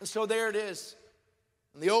 And so there it is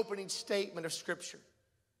in the opening statement of Scripture.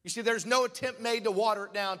 You see, there's no attempt made to water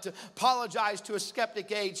it down, to apologize to a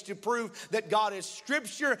skeptic age, to prove that God is.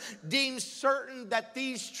 Scripture deems certain that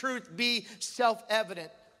these truths be self-evident.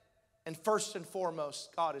 And first and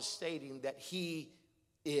foremost, God is stating that he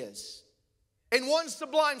is. In one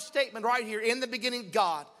sublime statement right here, in the beginning,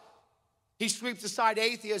 God. He sweeps aside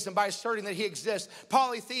atheism by asserting that he exists.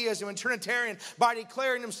 Polytheism and Trinitarian by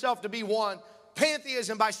declaring himself to be one.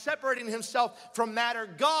 Pantheism by separating himself from matter.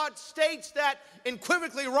 God states that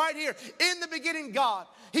unequivocally right here. In the beginning, God.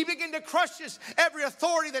 He began to crush every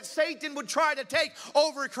authority that Satan would try to take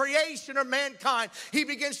over creation or mankind. He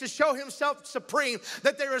begins to show himself supreme,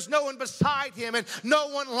 that there is no one beside him and no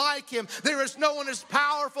one like him. There is no one as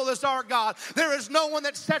powerful as our God. There is no one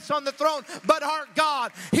that sits on the throne but our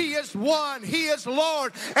God. He is one. He is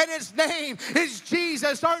Lord, and his name is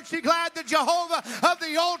Jesus. Aren't you glad that Jehovah of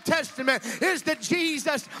the Old Testament is the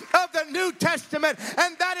Jesus of the New Testament?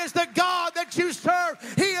 And that is the God that you serve.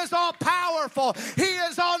 He is all powerful. He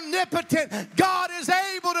is omnipotent. God is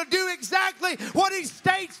able to do exactly what he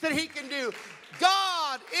states that he can do.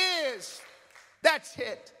 God is. That's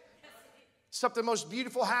it. Something most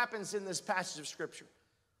beautiful happens in this passage of Scripture.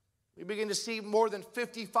 We begin to see more than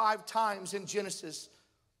 55 times in Genesis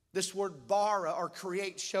this word bara, or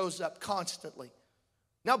create, shows up constantly.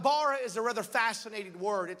 Now, bara is a rather fascinating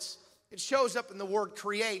word. It shows up in the word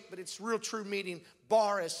create, but its real true meaning,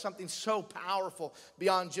 bara, is something so powerful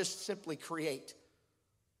beyond just simply create.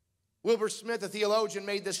 Wilbur Smith, a theologian,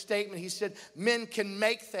 made this statement. He said, men can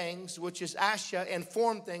make things, which is asha, and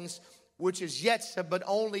form things, which is yetsa, but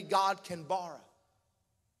only God can bara.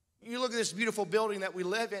 You look at this beautiful building that we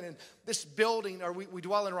live in, and this building, or we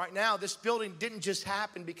dwell in right now, this building didn't just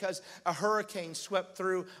happen because a hurricane swept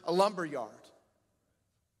through a lumber yard.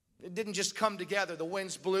 It didn't just come together. The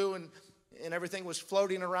winds blew and everything was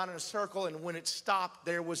floating around in a circle, and when it stopped,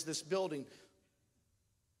 there was this building.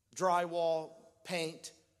 Drywall,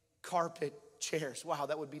 paint, carpet, chairs. Wow,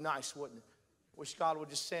 that would be nice, wouldn't it? Wish God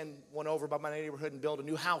would just send one over by my neighborhood and build a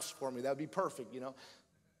new house for me. That would be perfect, you know.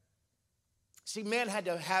 See, man had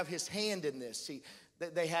to have his hand in this. See,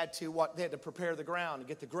 they had to prepare the ground and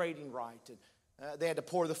get the grading right. And they had to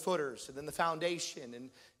pour the footers and then the foundation.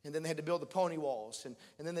 And then they had to build the pony walls. And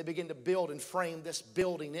then they began to build and frame this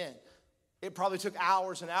building in. It probably took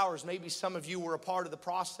hours and hours. Maybe some of you were a part of the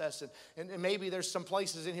process. And maybe there's some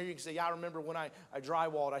places in here you can say, yeah, I remember when I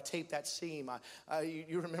drywalled, I taped that seam.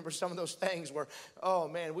 You remember some of those things where, oh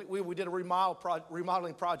man, we did a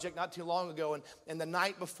remodeling project not too long ago. And the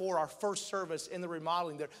night before our first service in the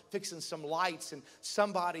remodeling, they're fixing some lights. And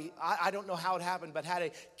somebody, I don't know how it happened, but had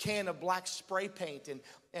a can of black spray paint.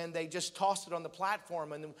 And they just tossed it on the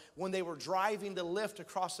platform. And when they were driving the lift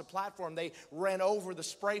across the platform, they ran over the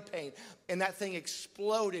spray paint. And that thing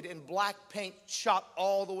exploded, and black paint shot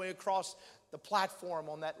all the way across the platform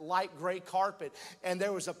on that light gray carpet. And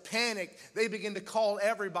there was a panic. They began to call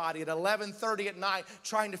everybody at 11:30 at night,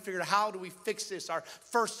 trying to figure out how do we fix this, our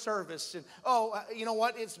first service. And you know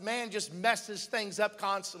what? It's man just messes things up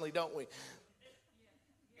constantly, don't we?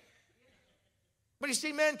 But you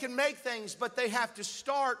see, men can make things, but they have to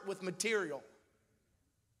start with material.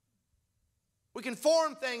 We can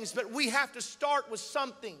form things, but we have to start with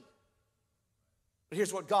something. But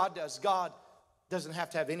here's what God does. God doesn't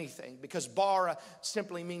have to have anything, because bara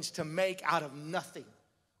simply means to make out of nothing.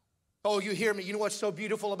 Oh, you hear me? You know what's so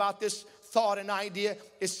beautiful about this thought and idea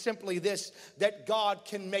is simply this, that God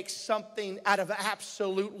can make something out of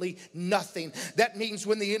absolutely nothing. That means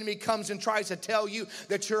when the enemy comes and tries to tell you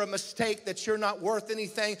that you're a mistake, that you're not worth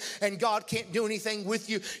anything, and God can't do anything with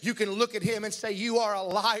you, you can look at him and say, you are a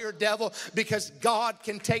liar, devil, because God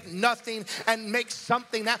can take nothing and make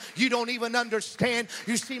something out you don't even understand.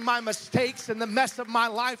 You see, my mistakes and the mess of my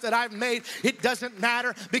life that I've made, it doesn't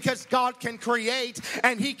matter, because God can create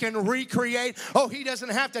and he can recreate. Oh, he doesn't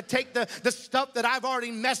have to take the the stuff that I've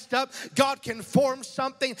already messed up. God can form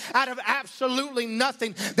something out of absolutely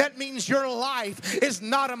nothing. That means your life is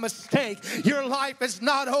not a mistake. Your life is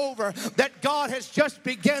not over. That God has just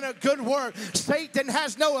begun a good work. Satan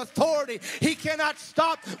has no authority. He cannot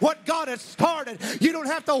stop what God has started. You don't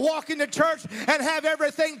have to walk into church and have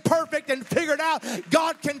everything perfect and figured out.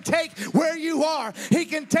 God can take where you are. He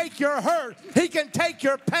can take your hurt. He can take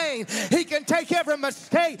your pain. He can take every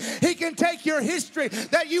mistake. He can take your history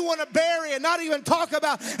that you want to bury and not even talk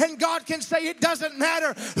about. And God can say, it doesn't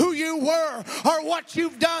matter who you were or what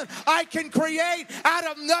you've done. I can create out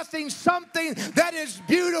of nothing something that is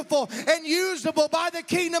beautiful and usable by the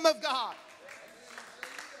kingdom of God.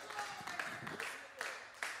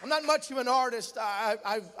 I'm not much of an artist.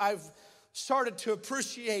 I've started to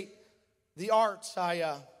appreciate the arts.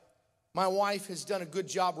 My wife has done a good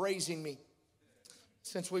job raising me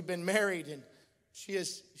since we've been married, and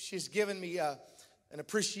she's given me an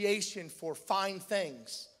appreciation for fine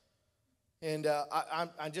things. And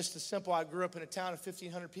I'm just as simple. I grew up in a town of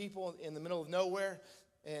 1,500 people in the middle of nowhere,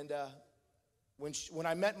 and when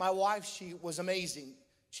I met my wife, she was amazing.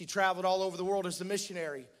 She traveled all over the world as a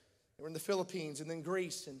missionary. They were in the Philippines and then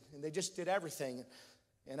Greece, and they just did everything.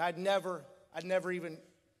 And I'd never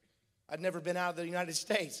been out of the United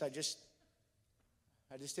States. I just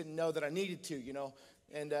didn't know that I needed to, you know.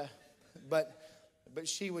 And but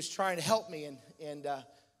she was trying to help me, and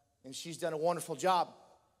she's done a wonderful job.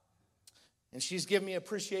 And she's given me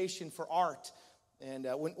appreciation for art. And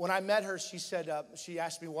when I met her, she said she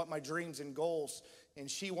asked me what my dreams and goals. And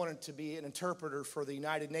she wanted to be an interpreter for the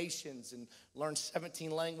United Nations and learn 17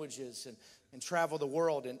 languages and travel the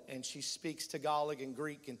world. And she speaks Tagalog and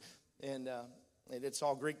Greek, and it's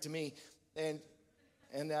all Greek to me. And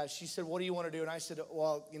she said, what do you want to do? And I said,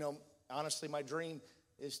 well, you know, honestly, my dream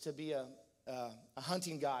is to be a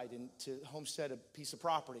hunting guide and to homestead a piece of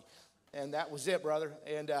property. And that was it, brother.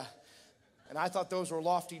 And I thought those were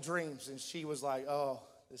lofty dreams. And she was like, oh,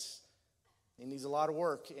 it needs a lot of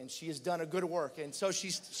work, and she has done a good work, and so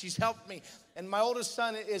she's helped me. And my oldest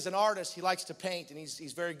son is an artist. He likes to paint, and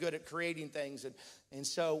he's very good at creating things. And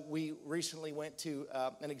so we recently went to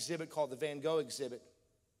an exhibit called the Van Gogh exhibit,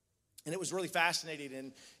 and it was really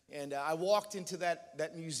fascinating. And I walked into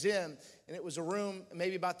that museum, and it was a room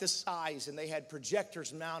maybe about this size, and they had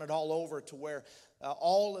projectors mounted all over to where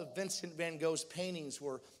all of Vincent Van Gogh's paintings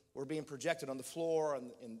were being projected on the floor,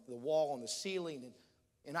 and the wall, on the ceiling.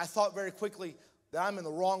 And I thought very quickly that I'm in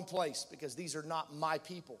the wrong place because these are not my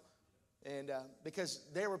people. And because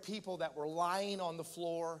there were people that were lying on the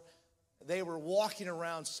floor. They were walking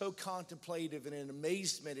around so contemplative and in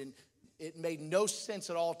amazement. And it made no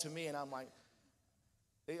sense at all to me. And I'm like,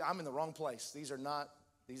 I'm in the wrong place. These are not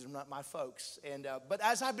my folks. And but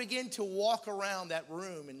as I began to walk around that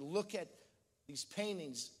room and look at these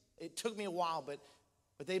paintings, it took me a while, but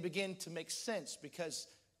they began to make sense because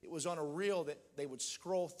it was on a reel that they would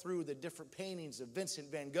scroll through the different paintings of Vincent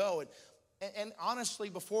Van Gogh. And honestly,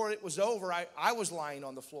 before it was over, I was lying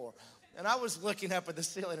on the floor. And I was looking up at the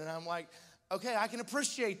ceiling, and I'm like, okay, I can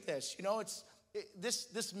appreciate this. You know,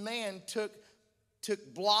 this man took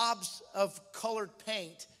blobs of colored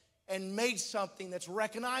paint and made something that's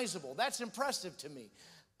recognizable. That's impressive to me.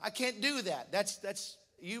 I can't do that. That's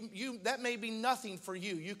you. That may be nothing for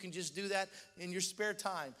you. You can just do that in your spare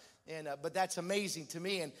time. But that's amazing to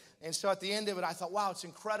me. And so at the end of it, I thought, wow, it's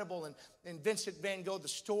incredible. And Vincent Van Gogh, the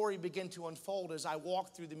story began to unfold as I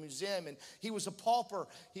walked through the museum. And he was a pauper.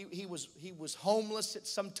 He was homeless at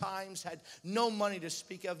some times, had no money to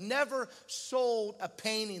speak of, never sold a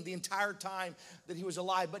painting the entire time that he was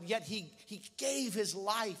alive. But yet he gave his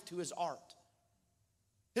life to his art.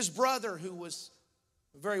 His brother, who was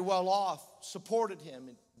very well off, supported him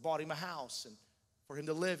and bought him a house and for him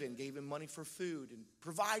to live in, gave him money for food and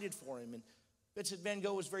provided for him. And Vincent Van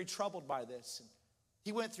Gogh was very troubled by this. And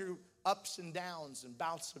he went through ups and downs and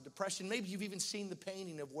bouts of depression. Maybe you've even seen the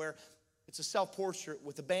painting of where it's a self-portrait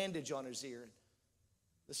with a bandage on his ear.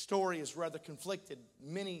 The story is rather conflicted.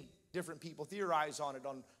 Many different people theorize on it,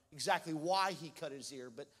 on exactly why he cut his ear,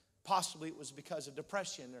 but possibly it was because of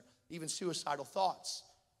depression or even suicidal thoughts.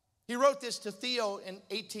 He wrote this to Theo in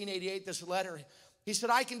 1888, this letter. He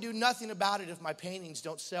said, I can do nothing about it if my paintings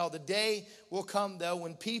don't sell. The day will come, though,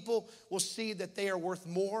 when people will see that they are worth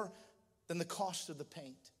more than the cost of the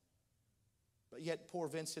paint. But yet, poor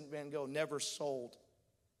Vincent Van Gogh never sold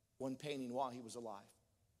one painting while he was alive.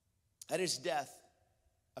 At his death,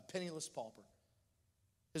 a penniless pauper,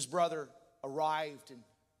 his brother arrived, and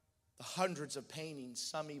the hundreds of paintings,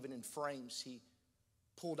 some even in frames, he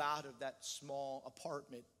pulled out of that small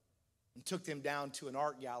apartment and took them down to an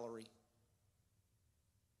art gallery.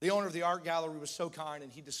 The owner of the art gallery was so kind,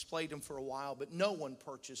 and he displayed them for a while, but no one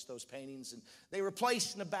purchased those paintings, and they were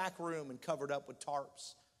placed in the back room and covered up with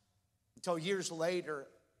tarps. Until years later,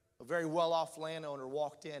 a very well-off landowner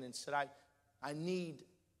walked in and said, I need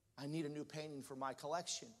a new painting for my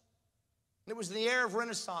collection. And it was in the era of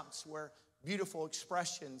Renaissance where beautiful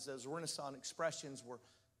expressions, those Renaissance expressions, were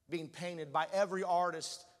being painted by every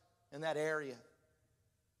artist in that area.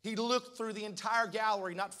 He looked through the entire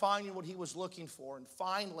gallery, not finding what he was looking for. And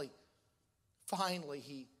finally,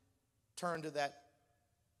 he turned to that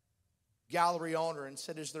gallery owner and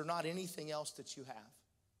said, is there not anything else that you have?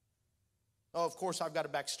 Oh, of course, I've got a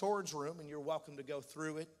back storage room, and you're welcome to go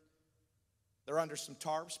through it. They're under some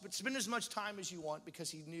tarps, but spend as much time as you want, because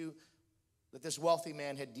he knew that this wealthy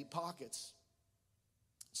man had deep pockets.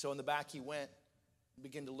 So in the back he went and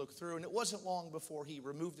began to look through, and it wasn't long before he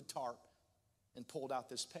removed the tarp and pulled out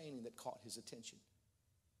this painting that caught his attention.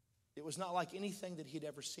 It was not like anything that he'd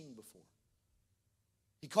ever seen before.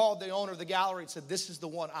 He called the owner of the gallery and said, this is the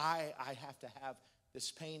one, I have to have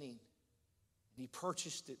this painting. And he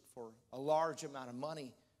purchased it for a large amount of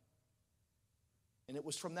money. And it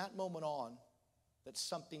was from that moment on that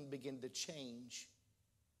something began to change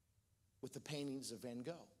with the paintings of Van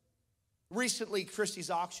Gogh. Recently, Christie's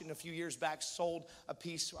auction a few years back sold a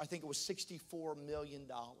piece, I think it was $64 million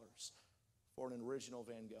for an original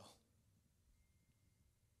Van Gogh.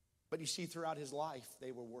 But you see, throughout his life,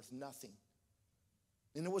 they were worth nothing.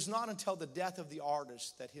 And it was not until the death of the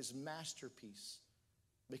artist that his masterpiece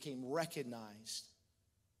became recognized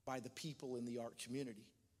by the people in the art community.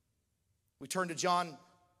 We turn to John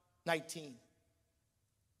 19,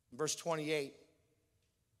 verse 28.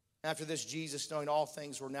 After this, Jesus, knowing all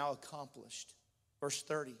things were now accomplished. Verse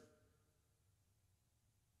 30.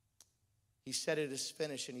 He said, it is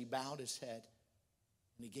finished, and he bowed his head,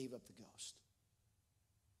 and he gave up the ghost.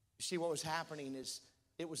 You see, what was happening is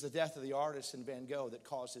it was the death of the artist in Van Gogh that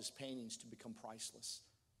caused his paintings to become priceless.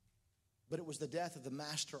 But it was the death of the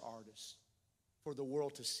master artist for the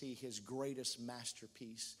world to see his greatest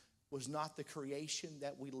masterpiece was not the creation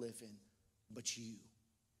that we live in, but you.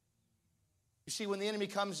 You see, when the enemy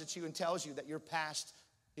comes at you and tells you that your past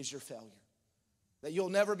is your failure, that you'll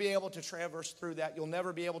never be able to traverse through that, you'll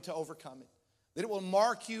never be able to overcome it, that it will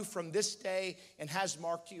mark you from this day and has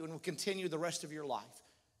marked you and will continue the rest of your life,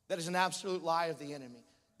 that is an absolute lie of the enemy,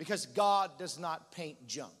 because God does not paint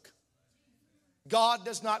junk. God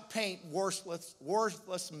does not paint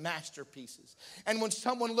worthless masterpieces. And when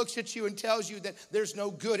someone looks at you and tells you that there's no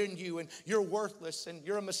good in you and you're worthless and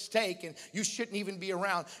you're a mistake and you shouldn't even be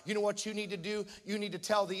around, you know what you need to do? You need to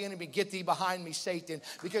tell the enemy, get thee behind me, Satan,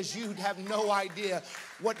 because you have no idea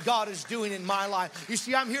what God is doing in my life. You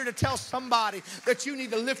see, I'm here to tell somebody that you need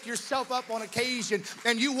to lift yourself up on occasion,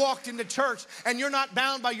 and you walked into church and you're not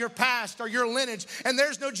bound by your past or your lineage, and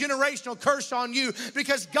there's no generational curse on you,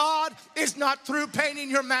 because God is not through painting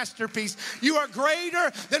your masterpiece. You are greater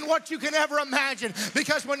than what you can ever imagine,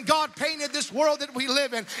 because when God painted this world that we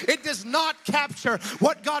live in, it does not capture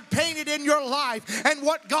what God painted in your life and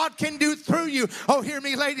what God can do through you. Oh, hear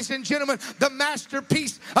me, ladies and gentlemen. The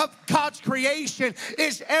masterpiece of God's creation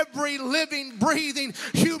is every living, breathing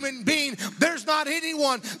human being. There's not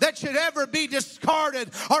anyone that should ever be discarded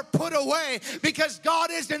or put away, because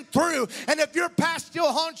God isn't through. And if your past still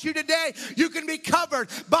haunts you today, you can be covered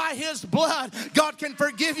by his blood. God can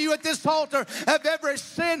forgive you at this altar of every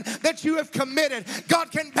sin that you have committed.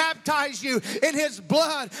 God can baptize you in his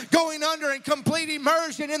blood, going under in complete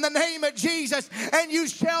immersion in the name of Jesus, and you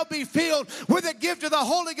shall be filled with the gift of the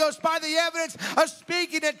Holy Ghost by the evidence of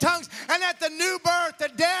speaking in tongues. And at the new birth,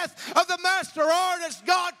 the death of the master artist,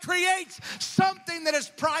 God creates something that is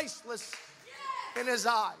priceless in his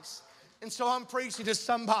eyes. And so I'm preaching to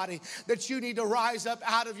somebody that you need to rise up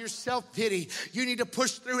out of your self-pity. You need to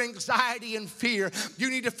push through anxiety and fear.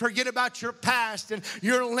 You need to forget about your past and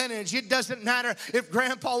your lineage. It doesn't matter if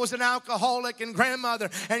grandpa was an alcoholic and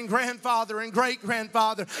grandmother and grandfather and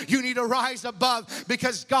great-grandfather. You need to rise above,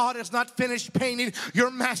 because God has not finished painting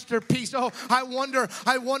your masterpiece. Oh, I wonder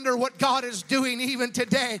what God is doing even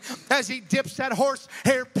today as he dips that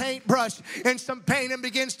horsehair paintbrush in some paint and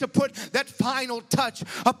begins to put that final touch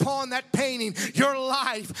upon that painting, your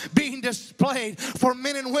life being displayed for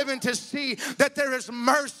men and women to see that there is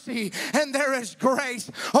mercy and there is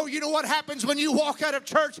grace. Oh, you know what happens when you walk out of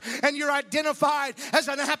church and you're identified as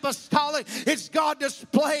an apostolic? It's God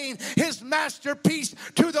displaying his masterpiece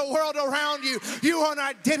to the world around you. You are an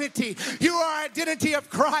identity. You are identity of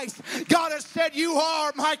Christ. God has said, you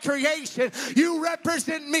are my creation. You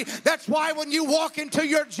represent me. That's why when you walk into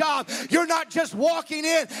your job, you're not just walking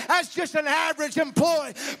in as just an average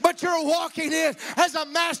employee, but you're you're walking in as a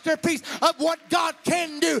masterpiece of what God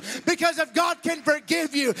can do. Because if God can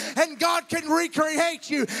forgive you, and God can recreate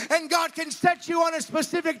you, and God can set you on a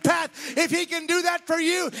specific path, if He can do that for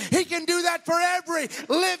you, He can do that for every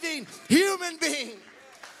living human being.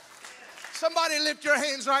 Somebody lift your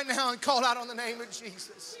hands right now and call out on the name of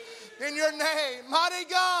Jesus. In your name, mighty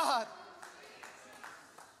God.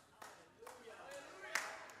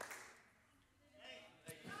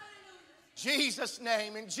 Jesus'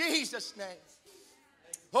 name, in Jesus' name.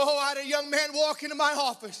 Oh, I had a young man walk into my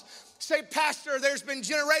office. Say, Pastor, there's been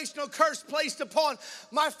generational curse placed upon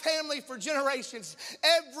my family for generations.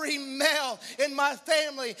 Every male in my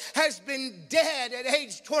family has been dead at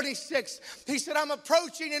age 26. He said, I'm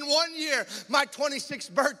approaching in 1 year my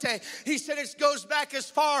 26th birthday. He said, it goes back as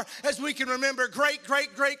far as we can remember.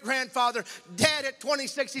 Great-great-great-grandfather dead at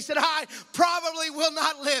 26. He said, I probably will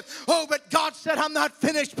not live. Oh, but God said, I'm not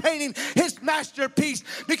finished painting His masterpiece,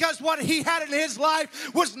 because what He had in His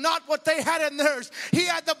life was not what they had in theirs. He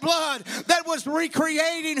had the blood that was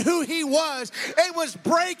recreating who He was. It was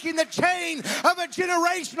breaking the chain of a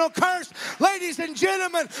generational curse. Ladies and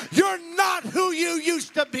gentlemen, you're not who you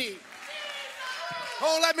used to be.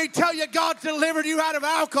 Oh, let me tell you, God's delivered you out of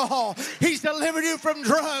alcohol. He's delivered you from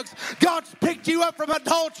drugs. God's picked you up from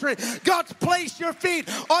adultery. God's placed your feet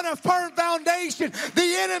on a firm foundation.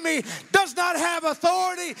 The enemy does not have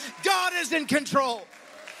authority. God is in control.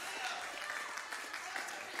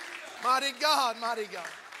 Mighty God, mighty God.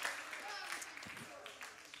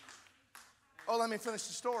 Oh, let me finish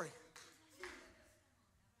the story.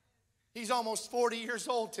 He's almost 40 years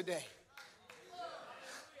old today.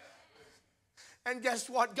 And guess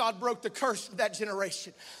what? God broke the curse of that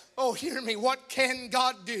generation. Oh, hear me. What can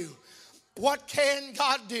God do? What can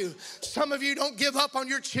God do? Some of you don't give up on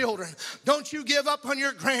your children. Don't you give up on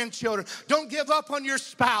your grandchildren. Don't give up on your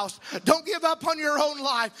spouse. Don't give up on your own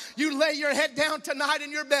life. You lay your head down tonight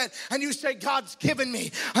in your bed and you say, God's given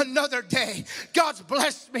me another day. God's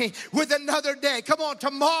blessed me with another day. Come on,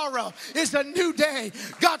 tomorrow is a new day.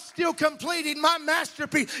 God's still completing my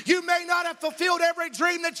masterpiece. You may not have fulfilled every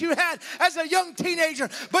dream that you had as a young teenager,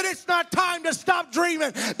 but it's not time to stop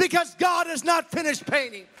dreaming, because God is not finished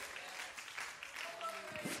painting.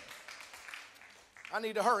 I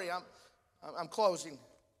need to hurry. I'm closing.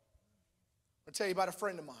 I'll tell you about a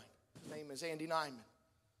friend of mine. His name is Andy Nyman.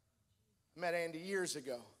 I met Andy years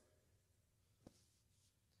ago.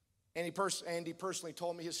 Andy personally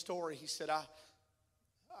told me his story. He said,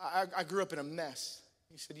 I grew up in a mess.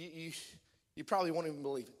 He said, you probably won't even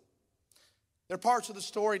believe it. There are parts of the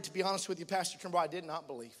story, to be honest with you, Pastor Trimble, I did not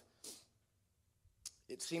believe.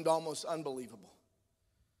 It seemed almost unbelievable.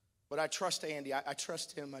 But I trust Andy. I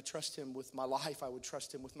trust him. I trust him with my life. I would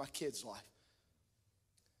trust him with my kids' life.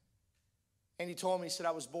 And he told me, he said,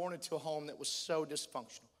 I was born into a home that was so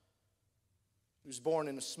dysfunctional. He was born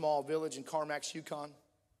in a small village in Carmax, Yukon,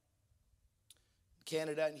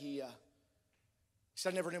 Canada. And he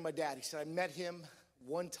said, I never knew my dad. He said, I met him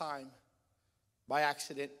one time by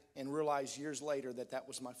accident and realized years later that that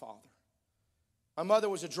was my father. My mother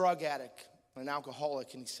was a drug addict, an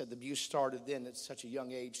alcoholic, and he said the abuse started then at such a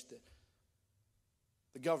young age that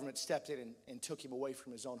the government stepped in and took him away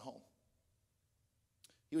from his own home.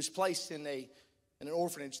 He was placed in an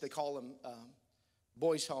orphanage. They call them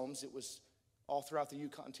boys' homes. It was all throughout the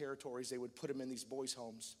Yukon territories. They would put him in these boys'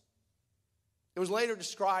 homes. It was later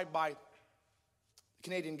described by the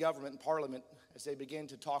Canadian government and Parliament as they began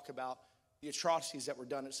to talk about the atrocities that were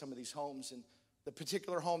done at some of these homes. And the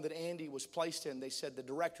particular home that Andy was placed in, they said the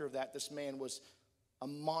director of that, this man was a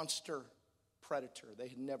monster predator. They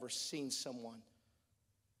had never seen someone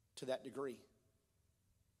to that degree.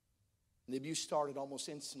 And the abuse started almost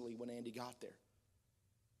instantly when Andy got there.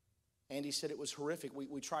 Andy said it was horrific.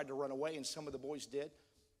 We tried to run away, and some of the boys did.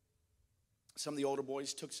 Some of the older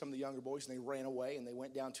boys took some of the younger boys, and they ran away, and they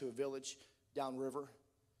went down to a village downriver.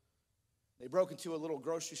 They broke into a little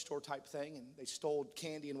grocery store type thing, and they stole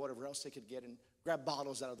candy and whatever else they could get and grabbed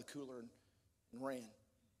bottles out of the cooler and ran.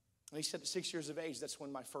 And he said at 6 years of age, that's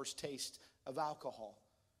when my first taste of alcohol.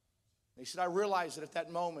 And he said, I realized that at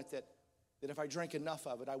that moment that if I drank enough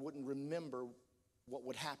of it, I wouldn't remember what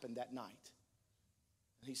would happen that night.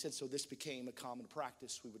 And he said, so this became a common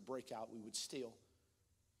practice. We would break out, we would steal.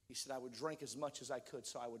 He said, I would drink as much as I could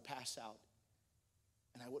so I would pass out,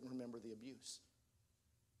 and I wouldn't remember the abuse.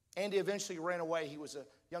 Andy eventually ran away. He was a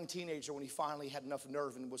young teenager when he finally had enough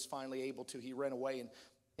nerve and was finally able to. He ran away and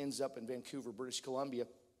ends up in Vancouver, British Columbia.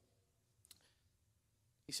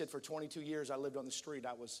 He said, for 22 years I lived on the street.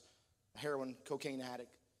 I was a heroin, cocaine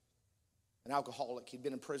addict, an alcoholic. He'd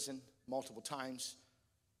been in prison multiple times.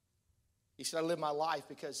 He said, I lived my life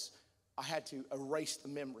because I had to erase the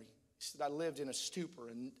memory. He He said, I lived in a stupor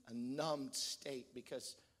and a numbed state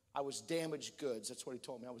because I was damaged goods. That's what he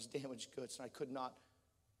told me. I was damaged goods, and I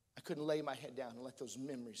couldn't lay my head down and let those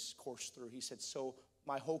memories course through. He said, so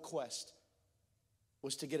my whole quest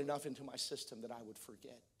was to get enough into my system that I would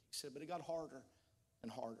forget. He said, but it got harder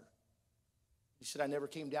and harder. He said, I never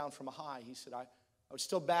came down from a high. He said, I would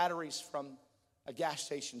steal batteries from a gas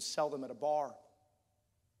station, sell them at a bar.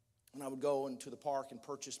 And I would go into the park and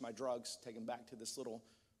purchase my drugs, take them back to this little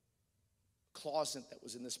closet that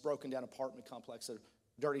was in this broken down apartment complex. A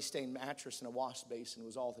dirty stained mattress and a wash basin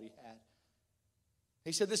was all that he had.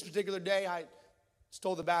 He said, this particular day, I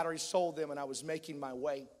stole the batteries, sold them, and I was making my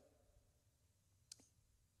way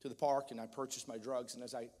to the park, and I purchased my drugs. And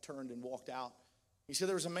as I turned and walked out, he said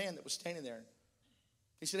there was a man that was standing there.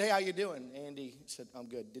 He said, hey, how you doing? Andy said, I'm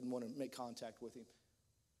good. Didn't want to make contact with him.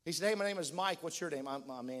 He said, hey, my name is Mike. What's your name?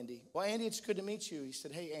 I'm Andy. Well, Andy, it's good to meet you. He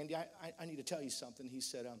said, hey, Andy, I need to tell you something. He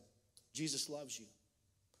said, Jesus loves you,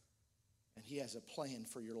 and he has a plan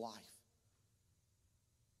for your life.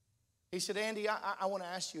 He said, Andy, I want to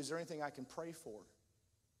ask you, is there anything I can pray for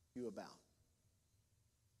you about?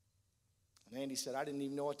 And Andy said, I didn't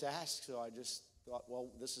even know what to ask, so I just thought, well,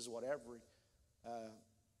 this is whatever.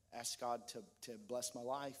 Ask God to bless my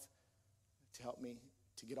life, to help me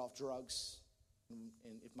to get off drugs.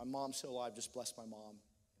 And if my mom's still alive, just bless my mom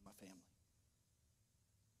and my family.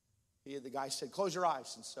 The guy said, close your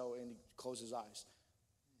eyes. And so Andy closed his eyes.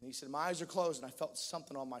 And he said, my eyes are closed, and I felt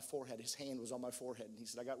something on my forehead. His hand was on my forehead. And he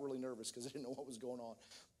said, I got really nervous because I didn't know what was going on.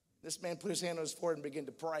 This man put his hand on his forehead and began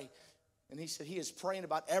to pray. And he said, he is praying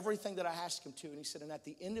about everything that I asked him to. And he said, and at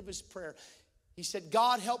the end of his prayer, he said,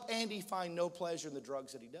 God, help Andy find no pleasure in the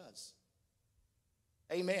drugs that he does.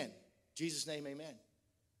 Amen. In Jesus' name, amen.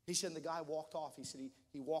 He said, and the guy walked off. He said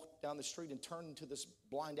he walked down the street and turned into this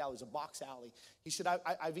blind alley. It was a box alley. He said,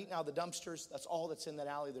 I've eaten out of the dumpsters. That's all that's in that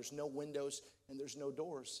alley. There's no windows and there's no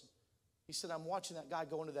doors. He said, I'm watching that guy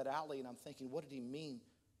go into that alley, and I'm thinking, what did he mean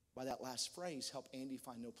by that last phrase, help Andy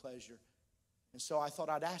find no pleasure? And so I thought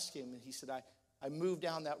I'd ask him. And he said, I moved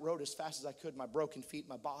down that road as fast as I could, my broken feet,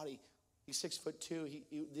 my body. He's 6'2". He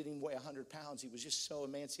didn't even weigh 100 pounds. He was just so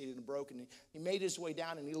emaciated and broken. He made his way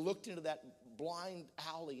down, and he looked into that blind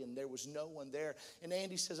alley, and there was no one there. And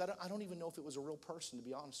Andy says, I don't even know if it was a real person, to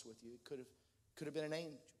be honest with you. It could have been an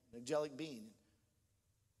angel, an angelic being.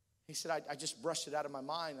 He said, I just brushed it out of my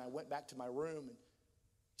mind, and I went back to my room. And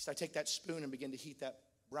he said, I take that spoon and begin to heat that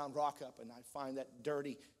brown rock up, and I find that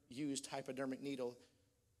dirty, used hypodermic needle.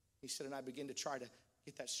 He said, and I begin to try to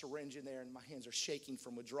get that syringe in there, and my hands are shaking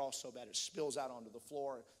from withdrawal so bad it spills out onto the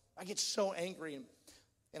floor. I get so angry,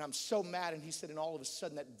 and I'm so mad. And he said, and all of a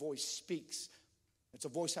sudden that voice speaks. It's a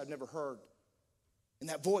voice I've never heard. And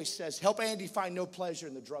that voice says, help Andy find no pleasure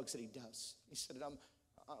in the drugs that he does. He said, and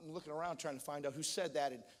I'm looking around trying to find out who said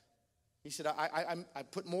that. And he said, I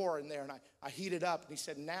put more in there, and I heat it up. And he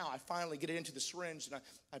said, now I finally get it into the syringe, and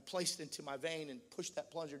I placed it into my vein and pushed that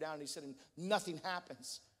plunger down. And he said, and nothing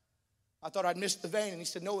happens. I thought I'd missed the vein. And he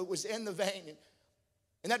said, no, it was in the vein.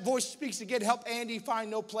 And that voice speaks again, help Andy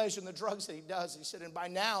find no pleasure in the drugs that he does. He said, and by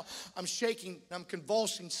now I'm shaking, I'm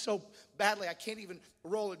convulsing so badly I can't even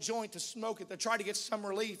roll a joint to smoke it to try to get some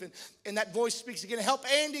relief. And that voice speaks again, help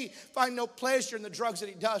Andy find no pleasure in the drugs that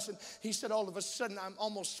he does. And he said, all of a sudden I'm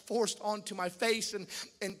almost forced onto my face,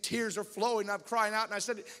 and tears are flowing. And I'm crying out, and I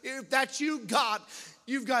said, if that's you, God,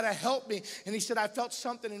 you've got to help me. And he said, I felt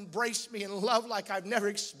something embrace me in love like I've never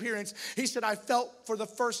experienced. He said, I felt for the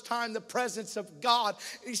first time the presence of God.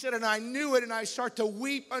 And he said, and I knew it, and I start to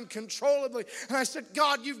weep uncontrollably. And I said,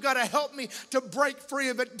 God, you've got to help me to break free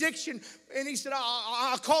of addiction. And he said,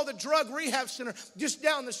 I'll call the drug rehab center just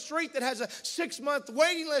down the street that has a 6-month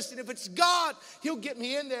waiting list. And if it's God, he'll get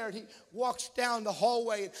me in there. And he walks down the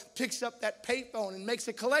hallway and picks up that payphone and makes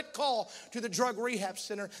a collect call to the drug rehab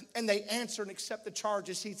center. And they answer and accept the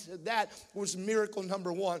charges. He said, that was miracle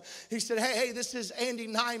number one. He said, hey, this is Andy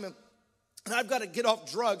Nyman. And I've got to get off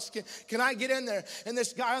drugs. Can I get in there? And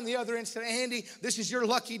this guy on the other end said, Andy, this is your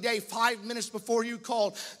lucky day. 5 minutes before you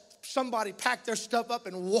called, somebody packed their stuff up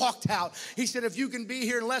and walked out. He said, if you can be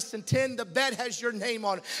here in less than 10, the bed has your name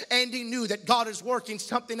on it. Andy knew that God is working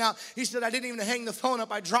something out. He said, I didn't even hang the phone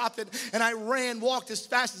up. I dropped it, and I walked as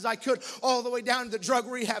fast as I could all the way down to the drug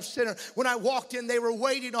rehab center. When I walked in, they were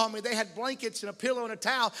waiting on me. They had blankets and a pillow and a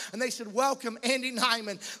towel, and they said, welcome, Andy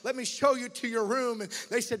Nyman. Let me show you to your room. And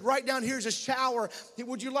they said, right down here's a shower.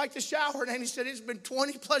 Would you like to shower? And Andy said, it's been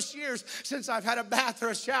 20 plus years since I've had a bath or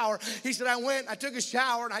a shower. He said, I went, I took a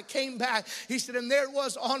shower, and I came back. He said, and there it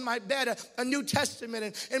was on my bed, a New Testament,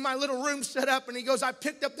 and in my little room set up. And he goes, I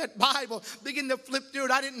picked up that Bible, began to flip through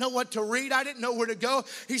it. I didn't know what to read. I didn't know where to go.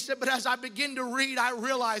 He said, but as I begin to read, I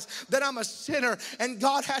realized that I'm a sinner and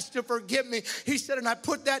God has to forgive me. He said, and I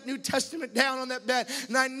put that New Testament down on that bed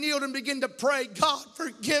and I kneeled and began to pray, God,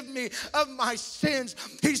 forgive me of my sins.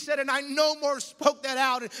 He said, and I no more spoke that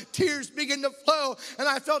out, and tears began to flow, and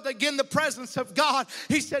I felt again the presence of God.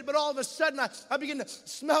 He said, but all of a sudden I began to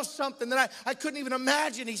smell something that I couldn't even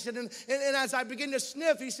imagine. He said, and as I began to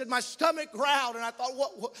sniff, he said, my stomach growled, and I thought,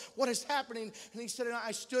 what is happening? And he said, and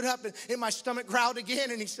I stood up and my stomach growled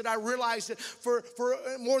again, and he said, I realized that for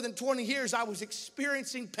more than 20 years I was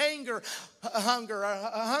experiencing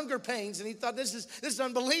hunger pains, and he thought, this is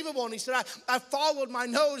unbelievable. And he said, I followed my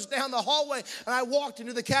nose down the hallway, and I walked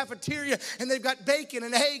into the cafeteria, and they've got bacon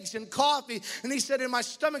and eggs and coffee. And he said, and my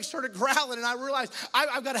stomach started growling, and I realized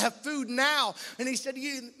I've got to have food now. And he said,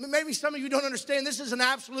 maybe some of you don't understand, this is an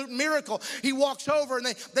absolute miracle. He walks over, and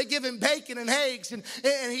they give him bacon and eggs, and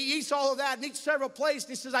he eats all of that and eats several plates.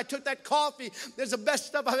 And he says, I took that coffee. There's the best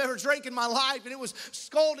stuff I've ever drank in my life, and it was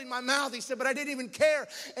scalding my mouth. He said, but I didn't even care.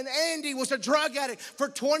 And Andy was a drug addict for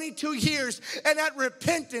 22 years, and at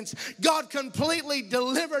repentance, God completely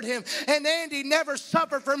delivered him. And Andy never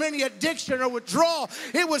suffered from any addiction or withdrawal.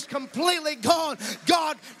 It was completely gone.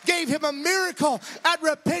 God gave him a miracle at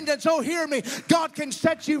repentance. Oh, hear me. God can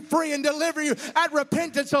set you free and deliver you at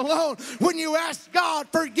repentance alone. When you ask God,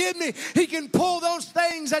 forgive me, he can pull those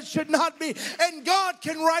things that should not be, and God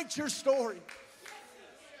can write your story.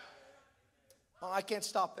 Oh, I can't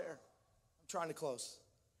stop there. I'm trying to close.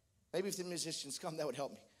 Maybe if the musicians come, that would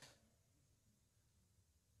help me.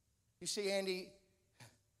 You see, Andy,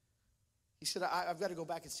 he said, I've got to go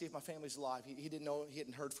back and see if my family's alive. He didn't know, he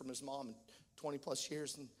hadn't heard from his mom in 20 plus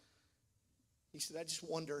years. And he said, I just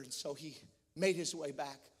wonder. And so he made his way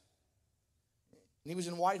back. And he was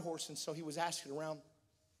in Whitehorse, and so he was asking around.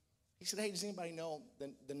 He said, hey, does anybody know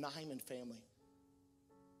the Nyman family?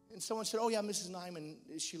 And someone said, oh, yeah, Mrs. Nyman,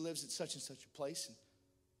 she lives at such and such a place.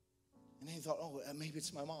 And he thought, oh, maybe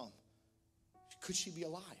it's my mom. Could she be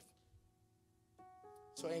alive?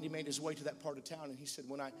 So Andy made his way to that part of town, and he said,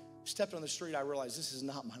 when I stepped on the street, I realized this is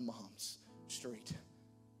not my mom's street.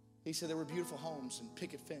 He said there were beautiful homes and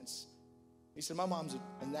picket fence. He said, my mom's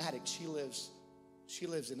an addict. She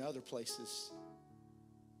lives in other places.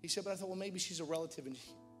 He said, but I thought, well, maybe she's a relative,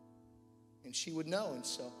 and she would know. And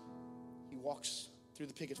so he walks through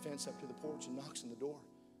the picket fence up to the porch and knocks on the door.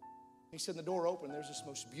 He said, the door opened, there's this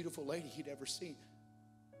most beautiful lady he'd ever seen.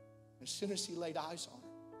 As soon as he laid eyes on her,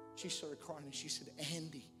 she started crying, and she said,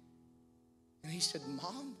 Andy. And he said,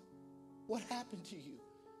 Mom, what happened to you?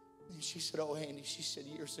 And she said, oh, Andy, she said,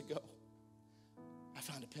 years ago, I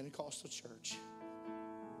found a Pentecostal church.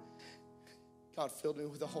 God filled me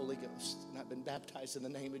with the Holy Ghost, and I've been baptized in the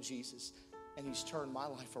name of Jesus, and he's turned my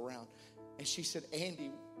life around. And she said,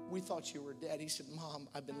 Andy, we thought you were dead. He said, Mom,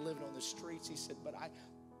 I've been living on the streets. He said, but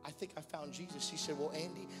I think I found Jesus. She said, well,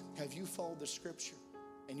 Andy, have you followed the scripture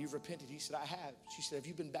and you've repented? He said, I have. She said, have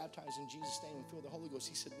you been baptized in Jesus' name and filled with the Holy Ghost?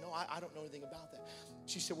 He said, no, I don't know anything about that.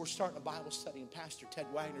 She said, we're starting a Bible study, and Pastor Ted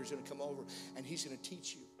Wagner is going to come over, and he's going to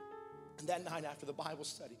teach you. And that night after the Bible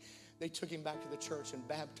study, they took him back to the church and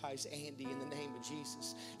baptized Andy in the name of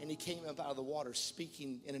Jesus. And he came up out of the water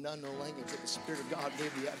speaking in an unknown language that the Spirit of God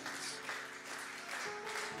gave the evidence.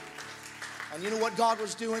 And you know what God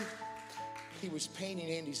was doing? He was painting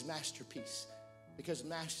Andy's masterpiece, because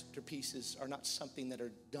masterpieces are not something that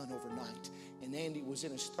are done overnight. And Andy was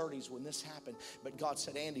in his 30s when this happened, but God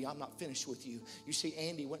said, Andy, I'm not finished with you. You see,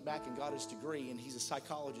 Andy went back and got his degree, and he's a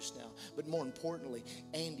psychologist now. But more importantly,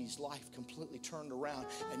 Andy's life completely turned around,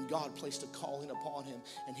 and God placed a calling upon him.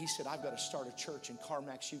 And he said, I've got to start a church in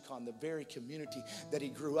Carmax, Yukon, the very community that he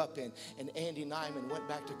grew up in. And Andy Nyman went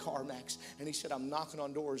back to Carmax, and he said, I'm knocking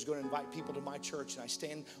on doors, going to invite people to my church. And I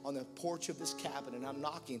stand on the porch of this cabin, and I'm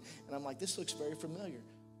knocking, and I'm like, this looks very familiar.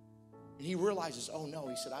 And he realizes, oh no,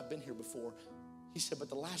 he said, I've been here before. He said, but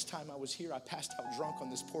the last time I was here, I passed out drunk on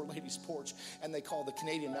this poor lady's porch, and they called the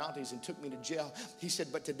Canadian Mounties and took me to jail. He said,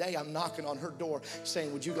 but today I'm knocking on her door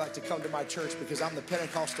saying, would you like to come to my church, because I'm the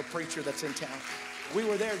Pentecostal preacher that's in town. We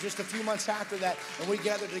were there just a few months after that, and we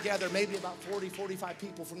gathered together. Maybe about 40, 45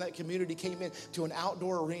 people from that community came in to an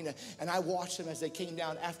outdoor arena, and I watched them as they came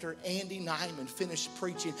down. After Andy Nyman finished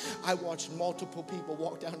preaching, I watched multiple people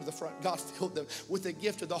walk down to the front. God filled them with the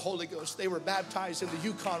gift of the Holy Ghost. They were baptized in the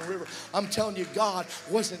Yukon River. I'm telling you, God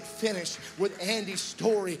wasn't finished with Andy's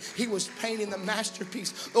story. He was painting the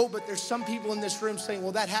masterpiece. Oh, but there's some people in this room saying,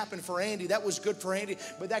 well, that happened for Andy. That was good for Andy,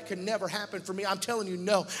 but that could never happen for me. I'm telling you,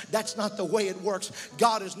 no, that's not the way it works.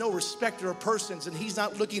 God is no respecter of persons, and he's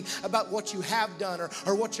not looking about what you have done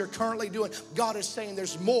or what you're currently doing. God is saying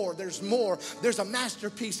there's more, there's more. There's a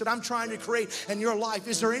masterpiece that I'm trying to create in your life.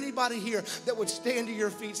 Is there anybody here that would stand to your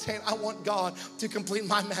feet saying, I want God to complete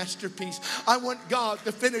my masterpiece. I want God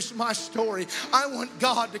to finish my story. I want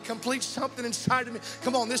God to complete something inside of me.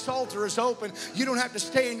 Come on, this altar is open. You don't have to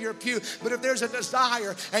stay in your pew, but if there's a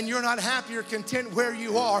desire and you're not happy or content where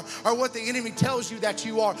you are or what the enemy tells you that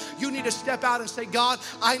you are, you need to step out and say, God,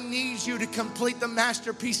 I need you to complete the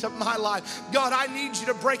masterpiece of my life. God, I need you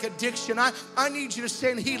to break addiction. I need you to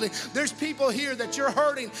send healing. There's people here that you're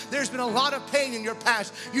hurting. There's been a lot of pain in your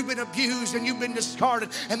past. You've been abused and you've been discarded,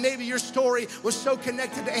 and maybe your story was so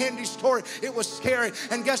connected to Andy's story, it was scary.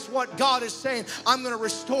 And guess what? God is saying, I'm going to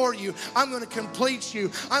restore you. I'm going to complete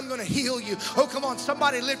you. I'm going to heal you. Oh, come on.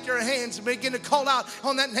 Somebody lift your hands and begin to call out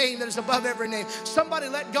on that name that is above every name. Somebody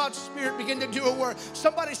let God's Spirit begin to do a work.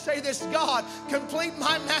 Somebody say this, God, complete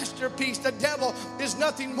my masterpiece. The devil is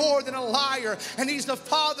nothing more than a liar, and he's the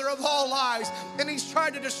father of all lies, and he's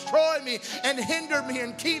trying to destroy me and hinder me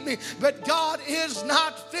and keep me, but God is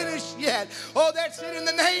not finished yet. Oh, that's it, in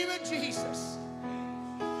the name of Jesus.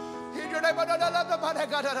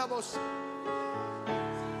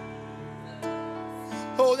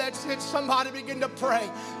 Oh, that's it. Somebody begin to pray.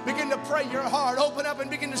 Begin to pray your heart. Open up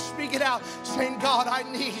and begin to speak it out, saying, God, I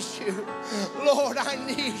need you. Lord, I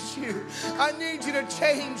need you. I need you to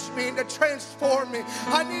change me and to transform me.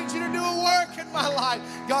 I need you to do a work in my life.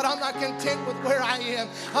 God, I'm not content with where I am.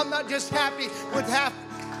 I'm not just happy with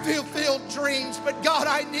fulfilled dreams, but God,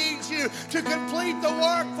 I need you to complete the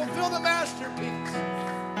work, fulfill the masterpiece.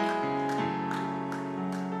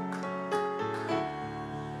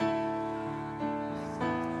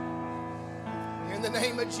 In the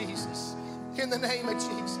name of Jesus, in the name of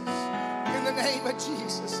Jesus, in the name of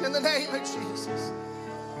Jesus, in the name of Jesus.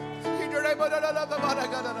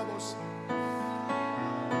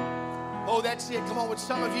 Oh, that's it. Come on, with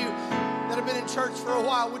some of you that have been in church for a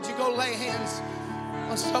while, would you go lay hands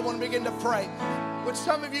on someone and begin to pray? Would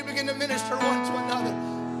some of you begin to minister one to another?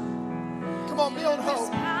 Come on, build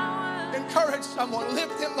hope. Encourage someone.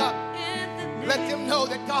 Lift them up. Let them know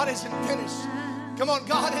that God isn't finished. Come on,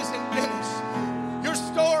 God isn't finished. Your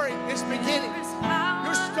story is beginning.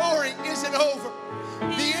 Your story isn't over.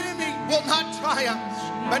 The enemy will not triumph,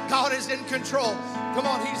 but God is in control. Come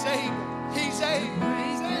on, he's able. He's able.